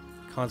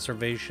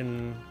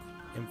 Conservation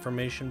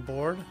information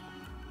board?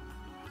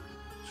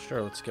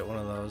 Sure, let's get one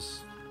of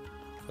those.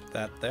 Put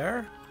that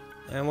there.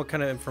 And what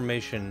kind of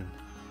information?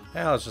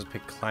 Yeah, let's just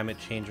pick climate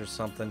change or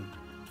something.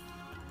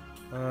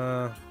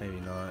 Maybe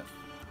not.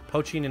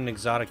 Poaching and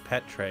exotic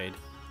pet trade.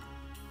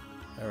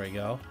 There we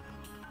go.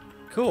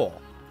 Cool.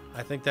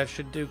 I think that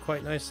should do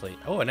quite nicely.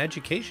 Oh, an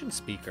education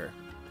speaker.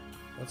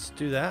 Let's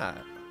do that.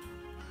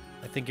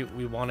 I think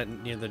we want it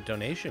near the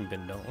donation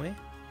bin, don't we?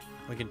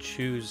 We can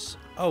choose...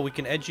 Oh, we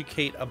can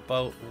educate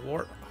about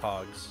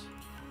warthogs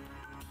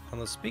on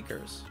the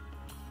speakers.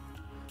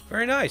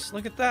 Very nice.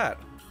 Look at that.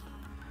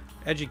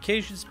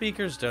 Education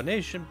speakers,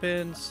 donation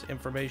pins,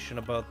 information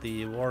about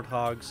the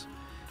warthogs,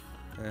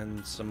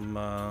 and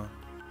some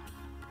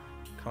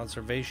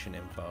conservation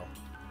info.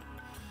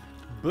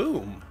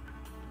 Boom.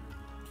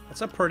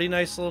 That's a pretty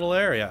nice little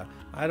area.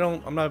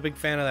 I'm not a big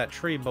fan of that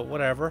tree, but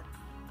whatever.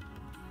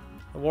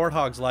 The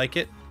warthogs like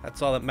it.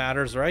 That's all that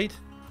matters, right?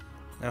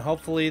 Now,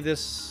 hopefully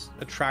this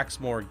attracts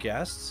more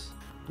guests.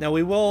 Now,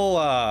 we will,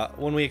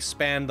 when we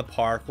expand the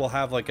park, we'll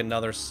have like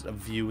another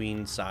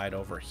viewing side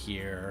over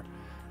here.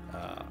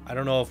 I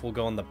don't know if we'll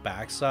go on the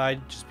back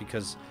side, just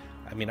because,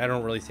 I mean, I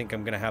don't really think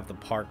I'm going to have the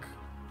park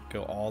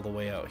go all the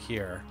way out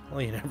here.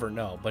 Well, you never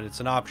know, but it's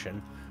an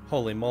option.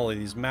 Holy moly,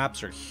 these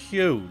maps are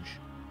huge.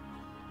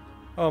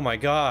 Oh my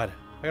god,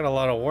 I got a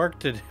lot of work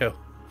to do.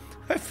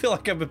 I feel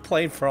like I've been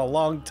playing for a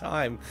long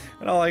time,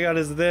 and all I got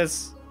is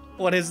this.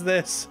 What is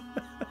this?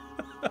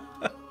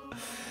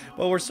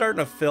 Well, we're starting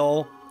to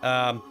fill.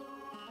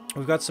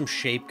 We've got some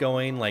shape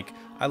going. Like,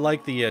 I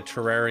like the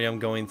terrarium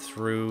going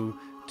through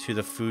to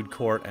the food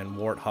court and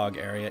warthog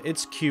area.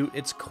 It's cute,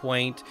 it's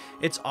quaint,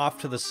 it's off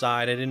to the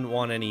side. I didn't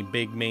want any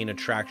big main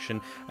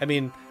attraction. I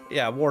mean,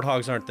 yeah,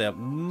 warthogs aren't the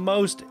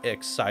most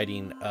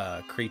exciting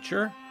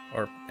creature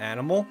or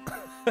animal.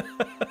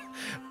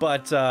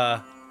 But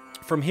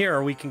from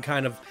here, we can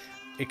kind of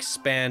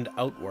expand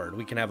outward.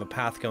 We can have a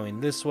path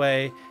going this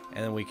way,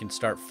 and then we can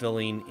start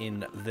filling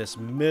in this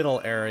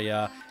middle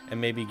area and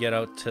maybe get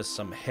out to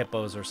some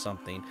hippos or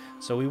something.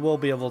 So we will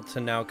be able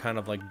to now kind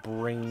of like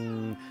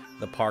bring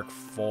the park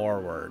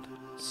forward.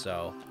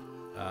 So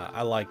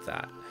I like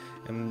that.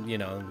 And, you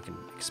know, we can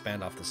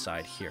expand off the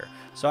side here.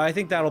 So I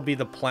think that'll be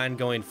the plan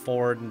going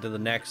forward into the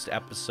next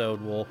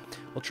episode. We'll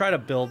try to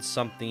build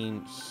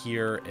something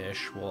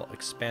here-ish. We'll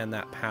expand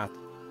that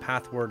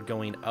pathward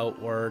going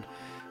outward.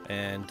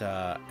 And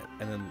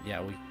then,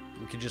 yeah,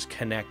 we can just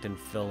connect and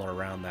fill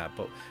around that.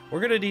 But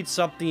we're going to need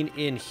something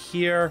in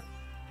here.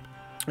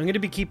 I'm going to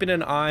be keeping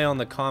an eye on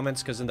the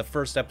comments, because in the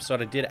first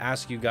episode I did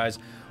ask you guys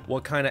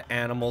what kind of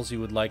animals you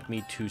would like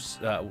me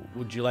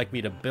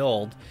to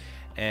build.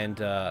 And,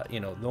 you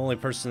know, the only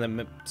person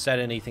that said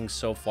anything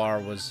so far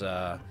was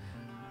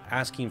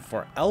asking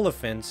for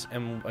elephants.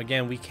 And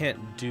again, we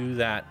can't do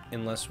that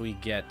unless we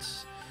get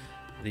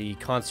the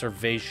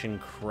conservation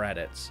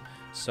credits.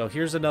 So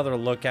here's another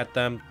look at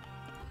them.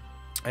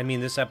 I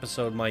mean, this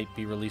episode might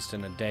be released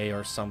in a day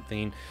or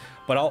something,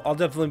 but I'll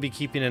definitely be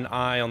keeping an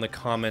eye on the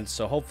comments.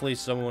 So hopefully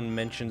someone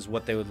mentions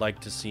what they would like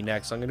to see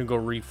next. I'm going to go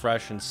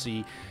refresh and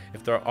see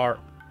if there are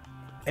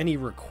any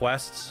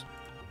requests.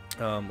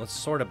 Let's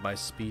sort it by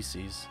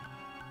species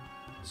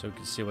so we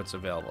can see what's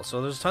available.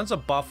 So there's tons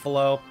of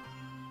buffalo,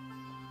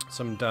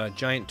 some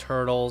giant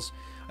turtles.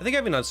 I think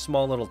having a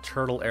small little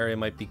turtle area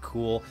might be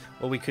cool.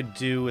 What we could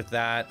do with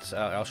that,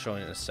 I'll show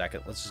you in a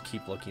second. Let's just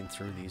keep looking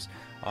through these.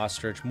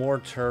 Ostrich, more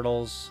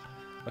turtles.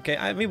 Okay,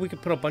 I mean, we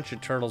could put a bunch of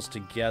turtles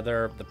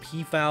together. The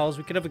peafowls,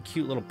 we could have a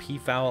cute little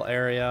peafowl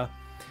area.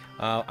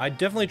 I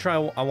definitely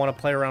I want to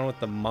play around with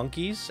the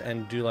monkeys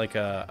and do like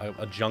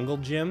a jungle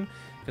gym,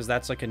 because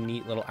that's like a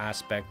neat little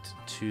aspect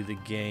to the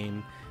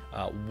game.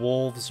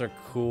 Wolves are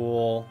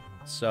cool,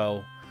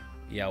 so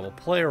yeah, we'll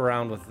play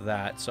around with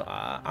that. So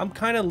I'm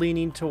kind of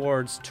leaning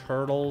towards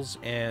turtles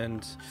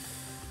and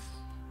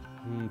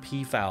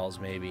peafowls,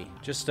 maybe.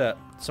 Just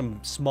some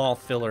small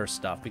filler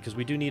stuff, because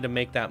we do need to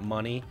make that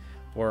money.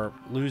 We're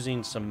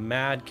losing some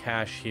mad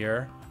cash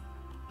here.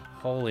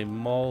 Holy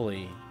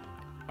moly.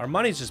 Our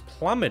money's just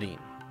plummeting.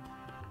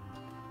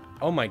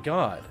 Oh my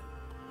god.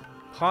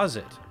 Pause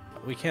it.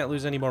 We can't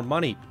lose any more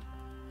money.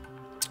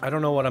 I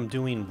don't know what I'm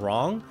doing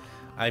wrong.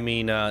 I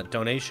mean,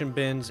 donation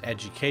bins,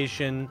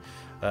 education.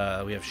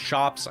 We have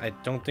shops. I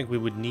don't think we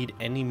would need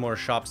any more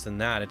shops than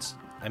that.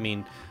 I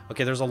mean,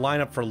 okay, there's a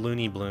lineup for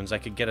Looney Balloons. I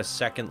could get a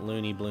second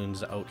Looney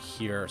Balloons out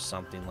here or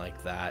something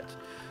like that.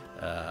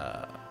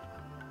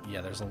 Yeah,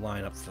 there's a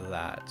lineup for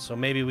that. So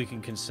maybe we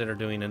can consider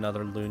doing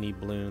another Looney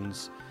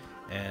Balloons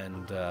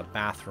and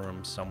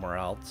bathroom somewhere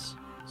else.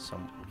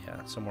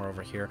 Somewhere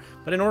over here.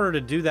 But in order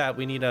to do that,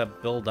 we need to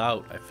build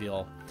out, I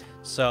feel.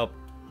 So,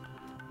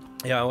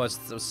 yeah, what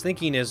I was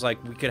thinking is,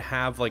 like, we could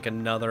have, like,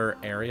 another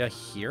area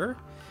here,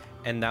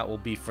 and that will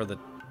be for the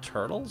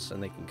turtles,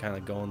 and they can kind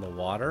of go in the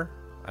water.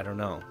 I don't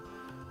know.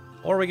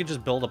 Or we could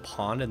just build a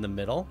pond in the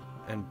middle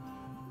and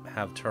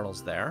have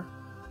turtles there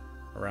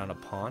around a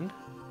pond.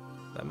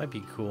 That might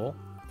be cool.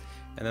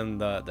 And then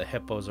the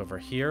hippos over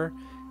here.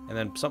 And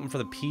then something for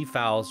the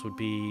peafowls would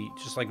be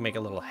just like make a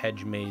little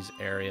hedge maze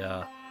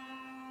area.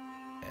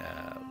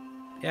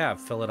 Yeah,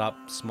 fill it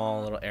up.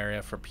 Small little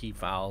area for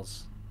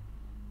peafowls.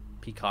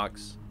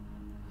 Peacocks.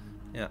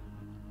 Yeah.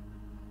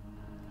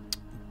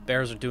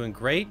 Bears are doing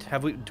great.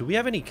 Do we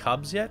have any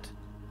cubs yet?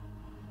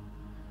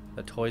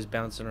 The toys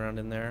bouncing around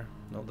in there.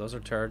 No, those are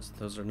turds.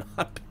 Those are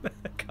not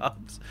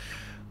cubs.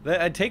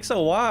 It takes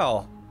a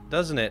while,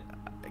 doesn't it?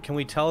 Can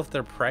we tell if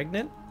they're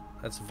pregnant?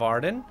 That's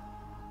Varden.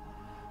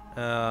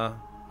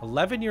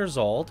 11 years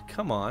old.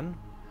 Come on.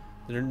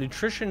 Their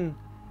nutrition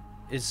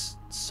is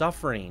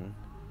suffering.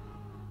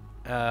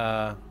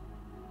 And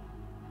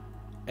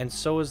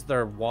so is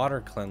their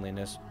water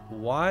cleanliness.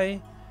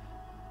 Why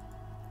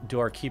do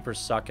our keepers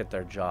suck at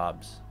their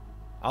jobs?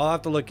 I'll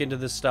have to look into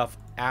this stuff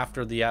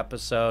after the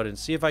episode and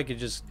see if I could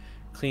just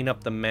clean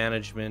up the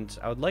management.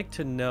 I would like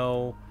to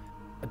know...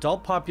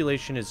 Adult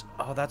population is...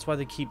 Oh, that's why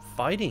they keep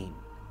fighting.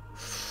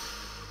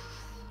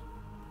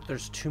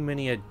 There's too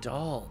many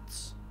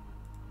adults.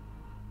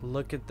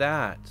 Look at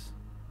that.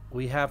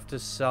 We have to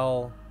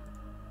sell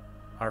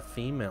our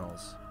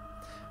females.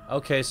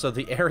 Okay, so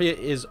the area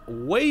is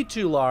way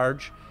too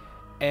large,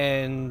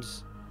 and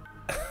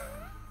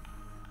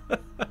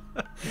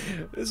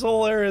this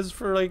whole area is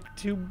for like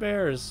 2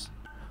 bears.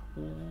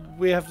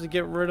 We have to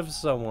get rid of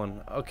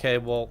someone. Okay,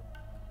 well,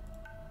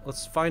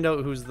 let's find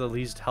out who's the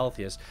least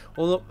healthiest.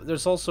 Well, look,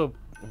 there's also...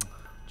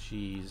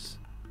 Jeez.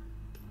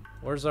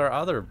 Where's our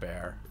other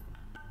bear?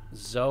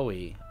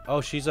 Zoe.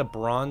 Oh, she's a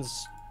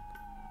bronze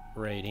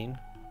rating.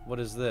 What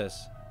is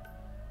this?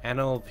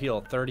 Animal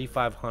appeal,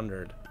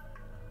 3,500.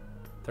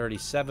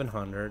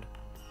 3,700.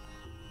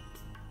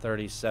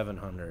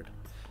 3,700.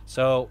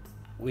 So,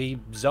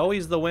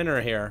 Zoe's the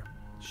winner here.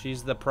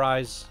 She's the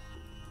prize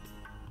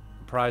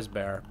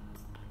bear.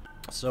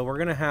 So we're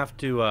gonna have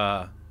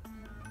to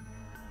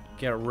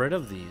get rid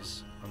of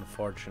these,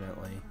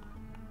 unfortunately.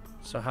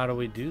 So how do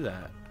we do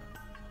that?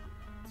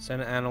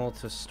 Send an animal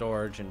to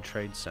storage and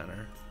trade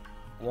center.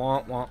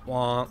 Womp womp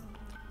womp.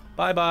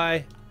 Bye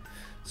bye.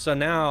 So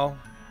now,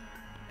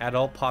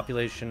 adult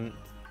population,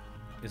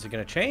 is it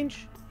gonna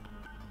change?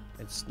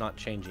 It's not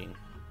changing.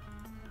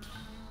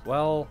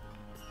 Well,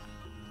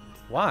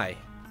 why?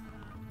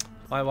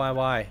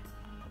 Why?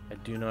 I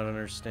do not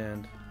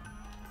understand.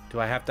 Do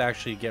I have to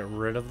actually get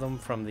rid of them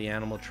from the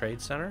animal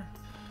trade center?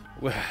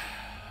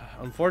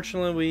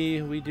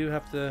 Unfortunately, we do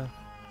have to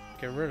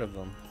get rid of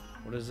them.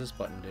 What does this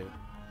button do?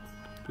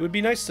 It would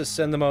be nice to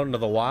send them out into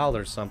the wild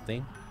or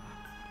something.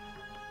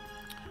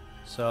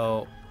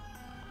 So,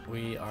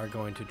 we are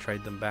going to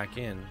trade them back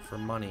in for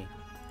money.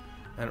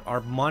 And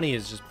our money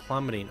is just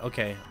plummeting.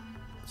 Okay,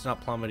 it's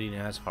not plummeting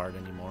as hard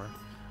anymore.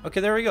 Okay,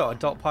 there we go.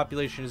 Adult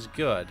population is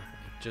good.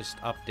 It just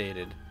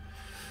updated.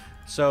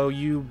 So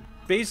you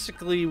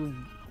basically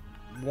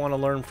want to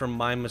learn from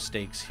my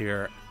mistakes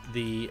here.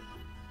 The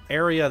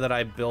area that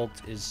I built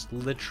is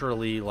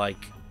literally like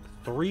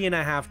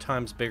 3.5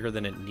 times bigger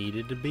than it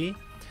needed to be.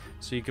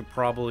 So you could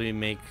probably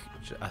make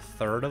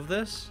 1/3 of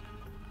this.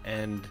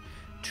 And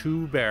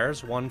 2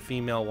 bears, 1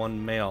 female,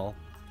 1 male,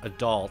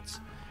 adults,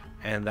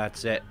 and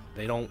that's it.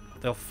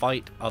 They'll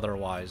fight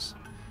otherwise.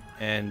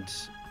 And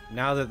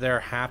now that they're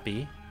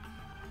happy,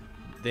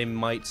 they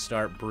might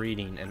start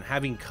breeding, and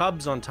having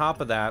cubs on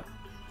top of that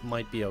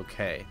might be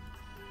okay.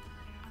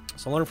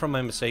 So learn from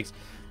my mistakes.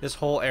 This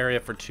whole area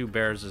for 2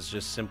 bears is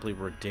just simply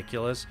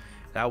ridiculous.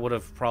 That would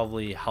have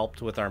probably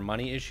helped with our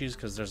money issues,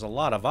 because there's a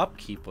lot of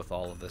upkeep with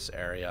all of this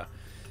area.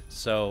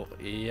 So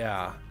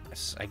yeah,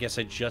 I guess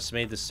I just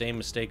made the same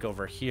mistake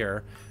over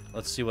here.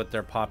 Let's see what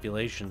their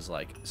population's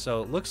like.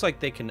 So it looks like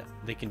they can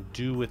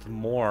do with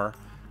more,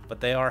 but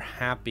they are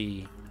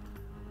happy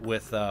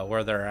with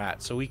where they're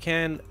at. So we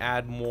can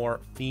add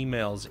more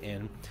females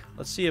in.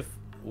 Let's see if...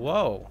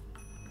 Whoa.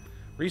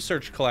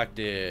 Research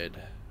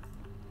collected.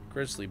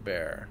 Grizzly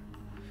bear.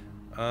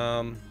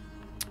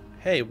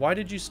 Hey, why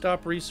did you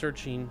stop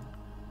researching?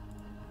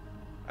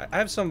 I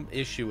have some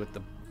issue with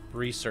the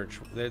research.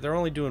 They're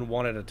only doing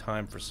 1 at a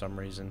time for some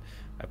reason.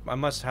 I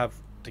must have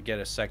to get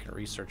a second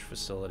research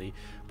facility.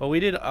 But we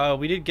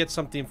did get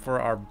something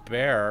for our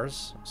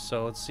bears.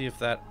 So let's see if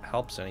that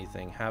helps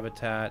anything.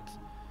 Habitat...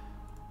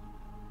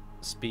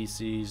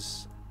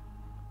 Species,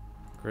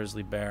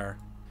 grizzly bear.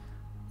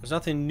 There's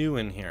nothing new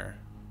in here.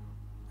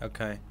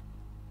 Okay.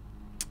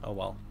 Oh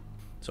well.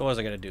 So what was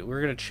I gonna do?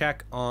 We're gonna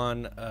check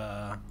on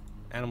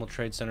Animal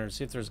Trade Center and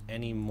see if there's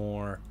any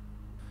more.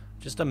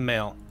 Just a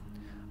male.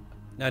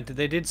 Now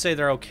they did say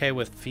they're okay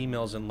with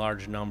females in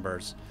large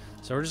numbers.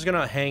 So we're just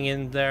gonna hang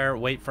in there,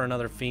 wait for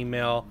another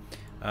female,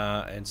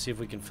 and see if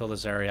we can fill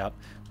this area up.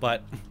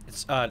 But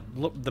it's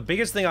the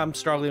biggest thing I'm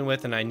struggling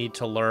with, and I need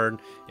to learn,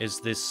 is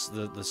the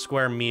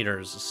square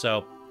meters.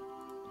 So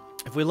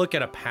if we look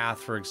at a path,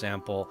 for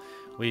example,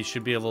 we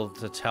should be able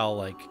to tell,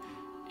 like,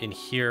 in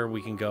here we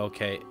can go,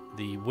 okay,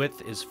 the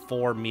width is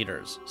 4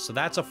 meters. So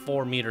that's a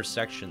 4-meter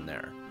section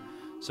there.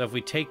 So if we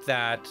take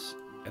that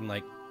and,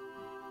 like,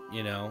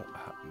 you know,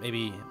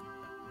 maybe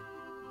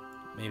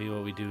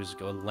what we do is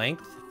go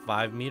length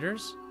 5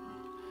 meters.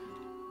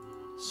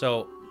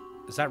 So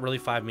is that really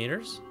 5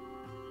 meters?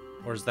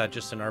 Or is that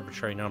just an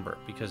arbitrary number?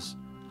 Because...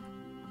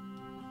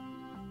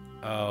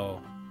 Oh.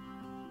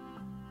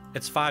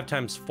 It's 5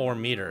 times 4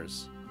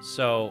 meters.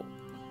 So...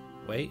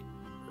 Wait.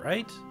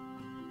 Right?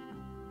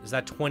 Is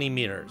that 20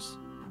 meters?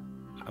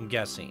 I'm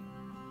guessing.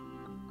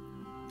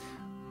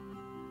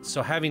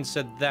 So having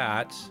said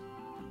that...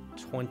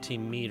 20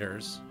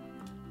 meters...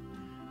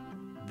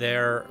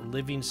 Their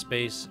living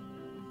space...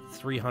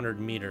 300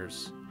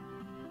 meters.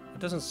 It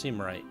doesn't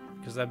seem right.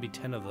 Because that'd be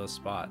 10 of those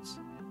spots.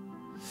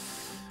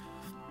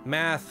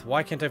 Math,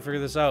 why can't I figure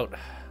this out?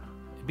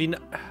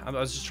 I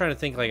was just trying to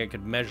think like I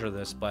could measure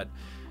this, but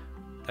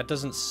that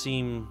doesn't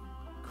seem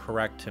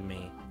correct to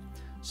me.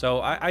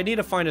 So I need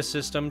to find a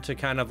system to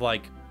kind of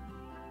like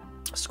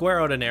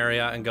square out an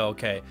area and go,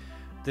 okay,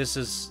 this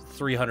is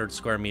 300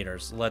 square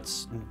meters.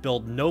 Let's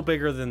build no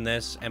bigger than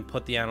this and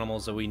put the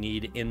animals that we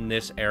need in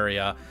this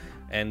area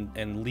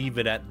and leave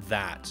it at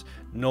that.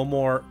 No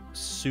more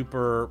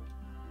super...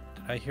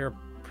 Did I hear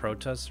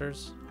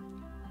protesters?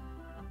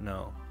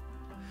 No.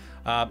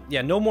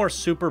 Yeah, no more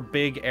super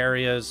big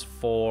areas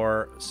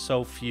for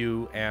so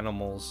few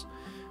animals.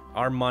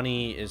 Our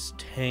money is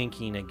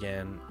tanking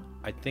again.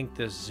 I think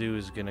this zoo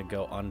is going to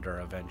go under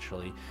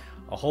eventually.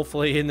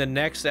 Hopefully in the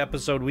next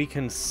episode we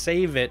can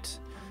save it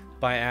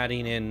by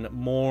adding in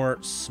more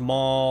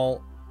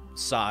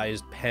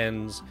small-sized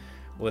pens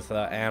with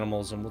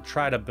animals, and we'll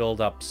try to build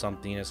up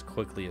something as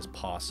quickly as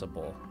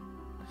possible.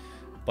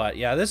 But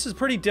yeah, this is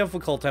pretty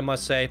difficult, I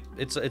must say.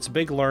 It's a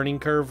big learning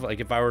curve. Like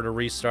if I were to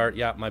restart,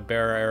 yeah, my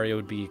bear area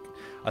would be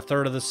a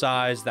third of the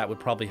size. That would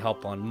probably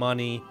help on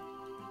money.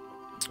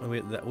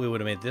 We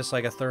would have made this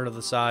like a third of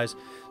the size.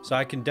 So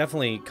I can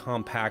definitely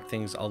compact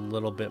things a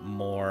little bit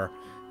more.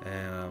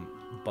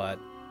 But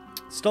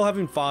still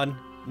having fun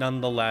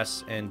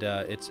nonetheless, and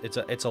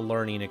it's a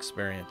learning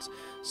experience.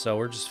 So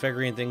we're just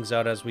figuring things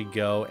out as we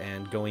go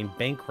and going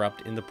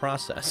bankrupt in the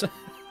process.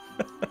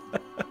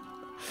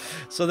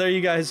 So there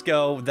you guys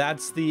go.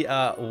 That's the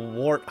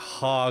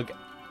Warthog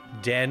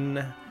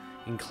Den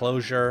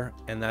Enclosure,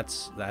 and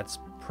that's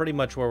pretty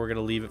much where we're going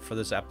to leave it for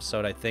this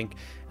episode, I think,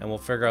 and we'll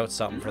figure out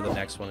something for the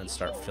next one and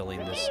start filling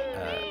this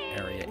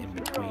area in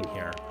between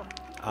here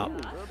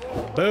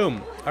up.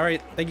 Boom. All right,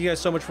 thank you guys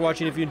so much for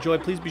watching. If you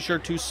enjoyed, please be sure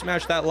to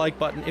smash that like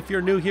button. If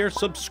you're new here,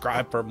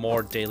 subscribe for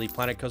more daily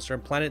Planet Coaster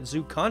and Planet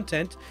Zoo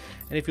content.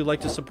 And if you'd like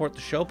to support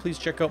the show, please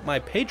check out my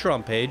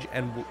Patreon page,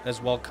 and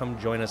as well come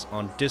join us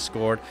on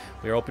Discord.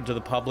 We are open to the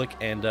public,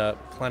 and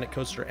Planet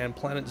Coaster and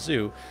Planet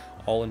Zoo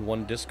all in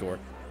one Discord.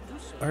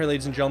 All right,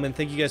 ladies and gentlemen,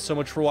 thank you guys so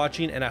much for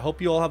watching, and I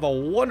hope you all have a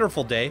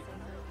wonderful day,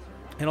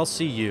 and I'll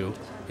see you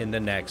in the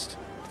next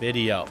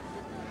video.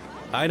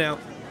 Bye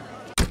now.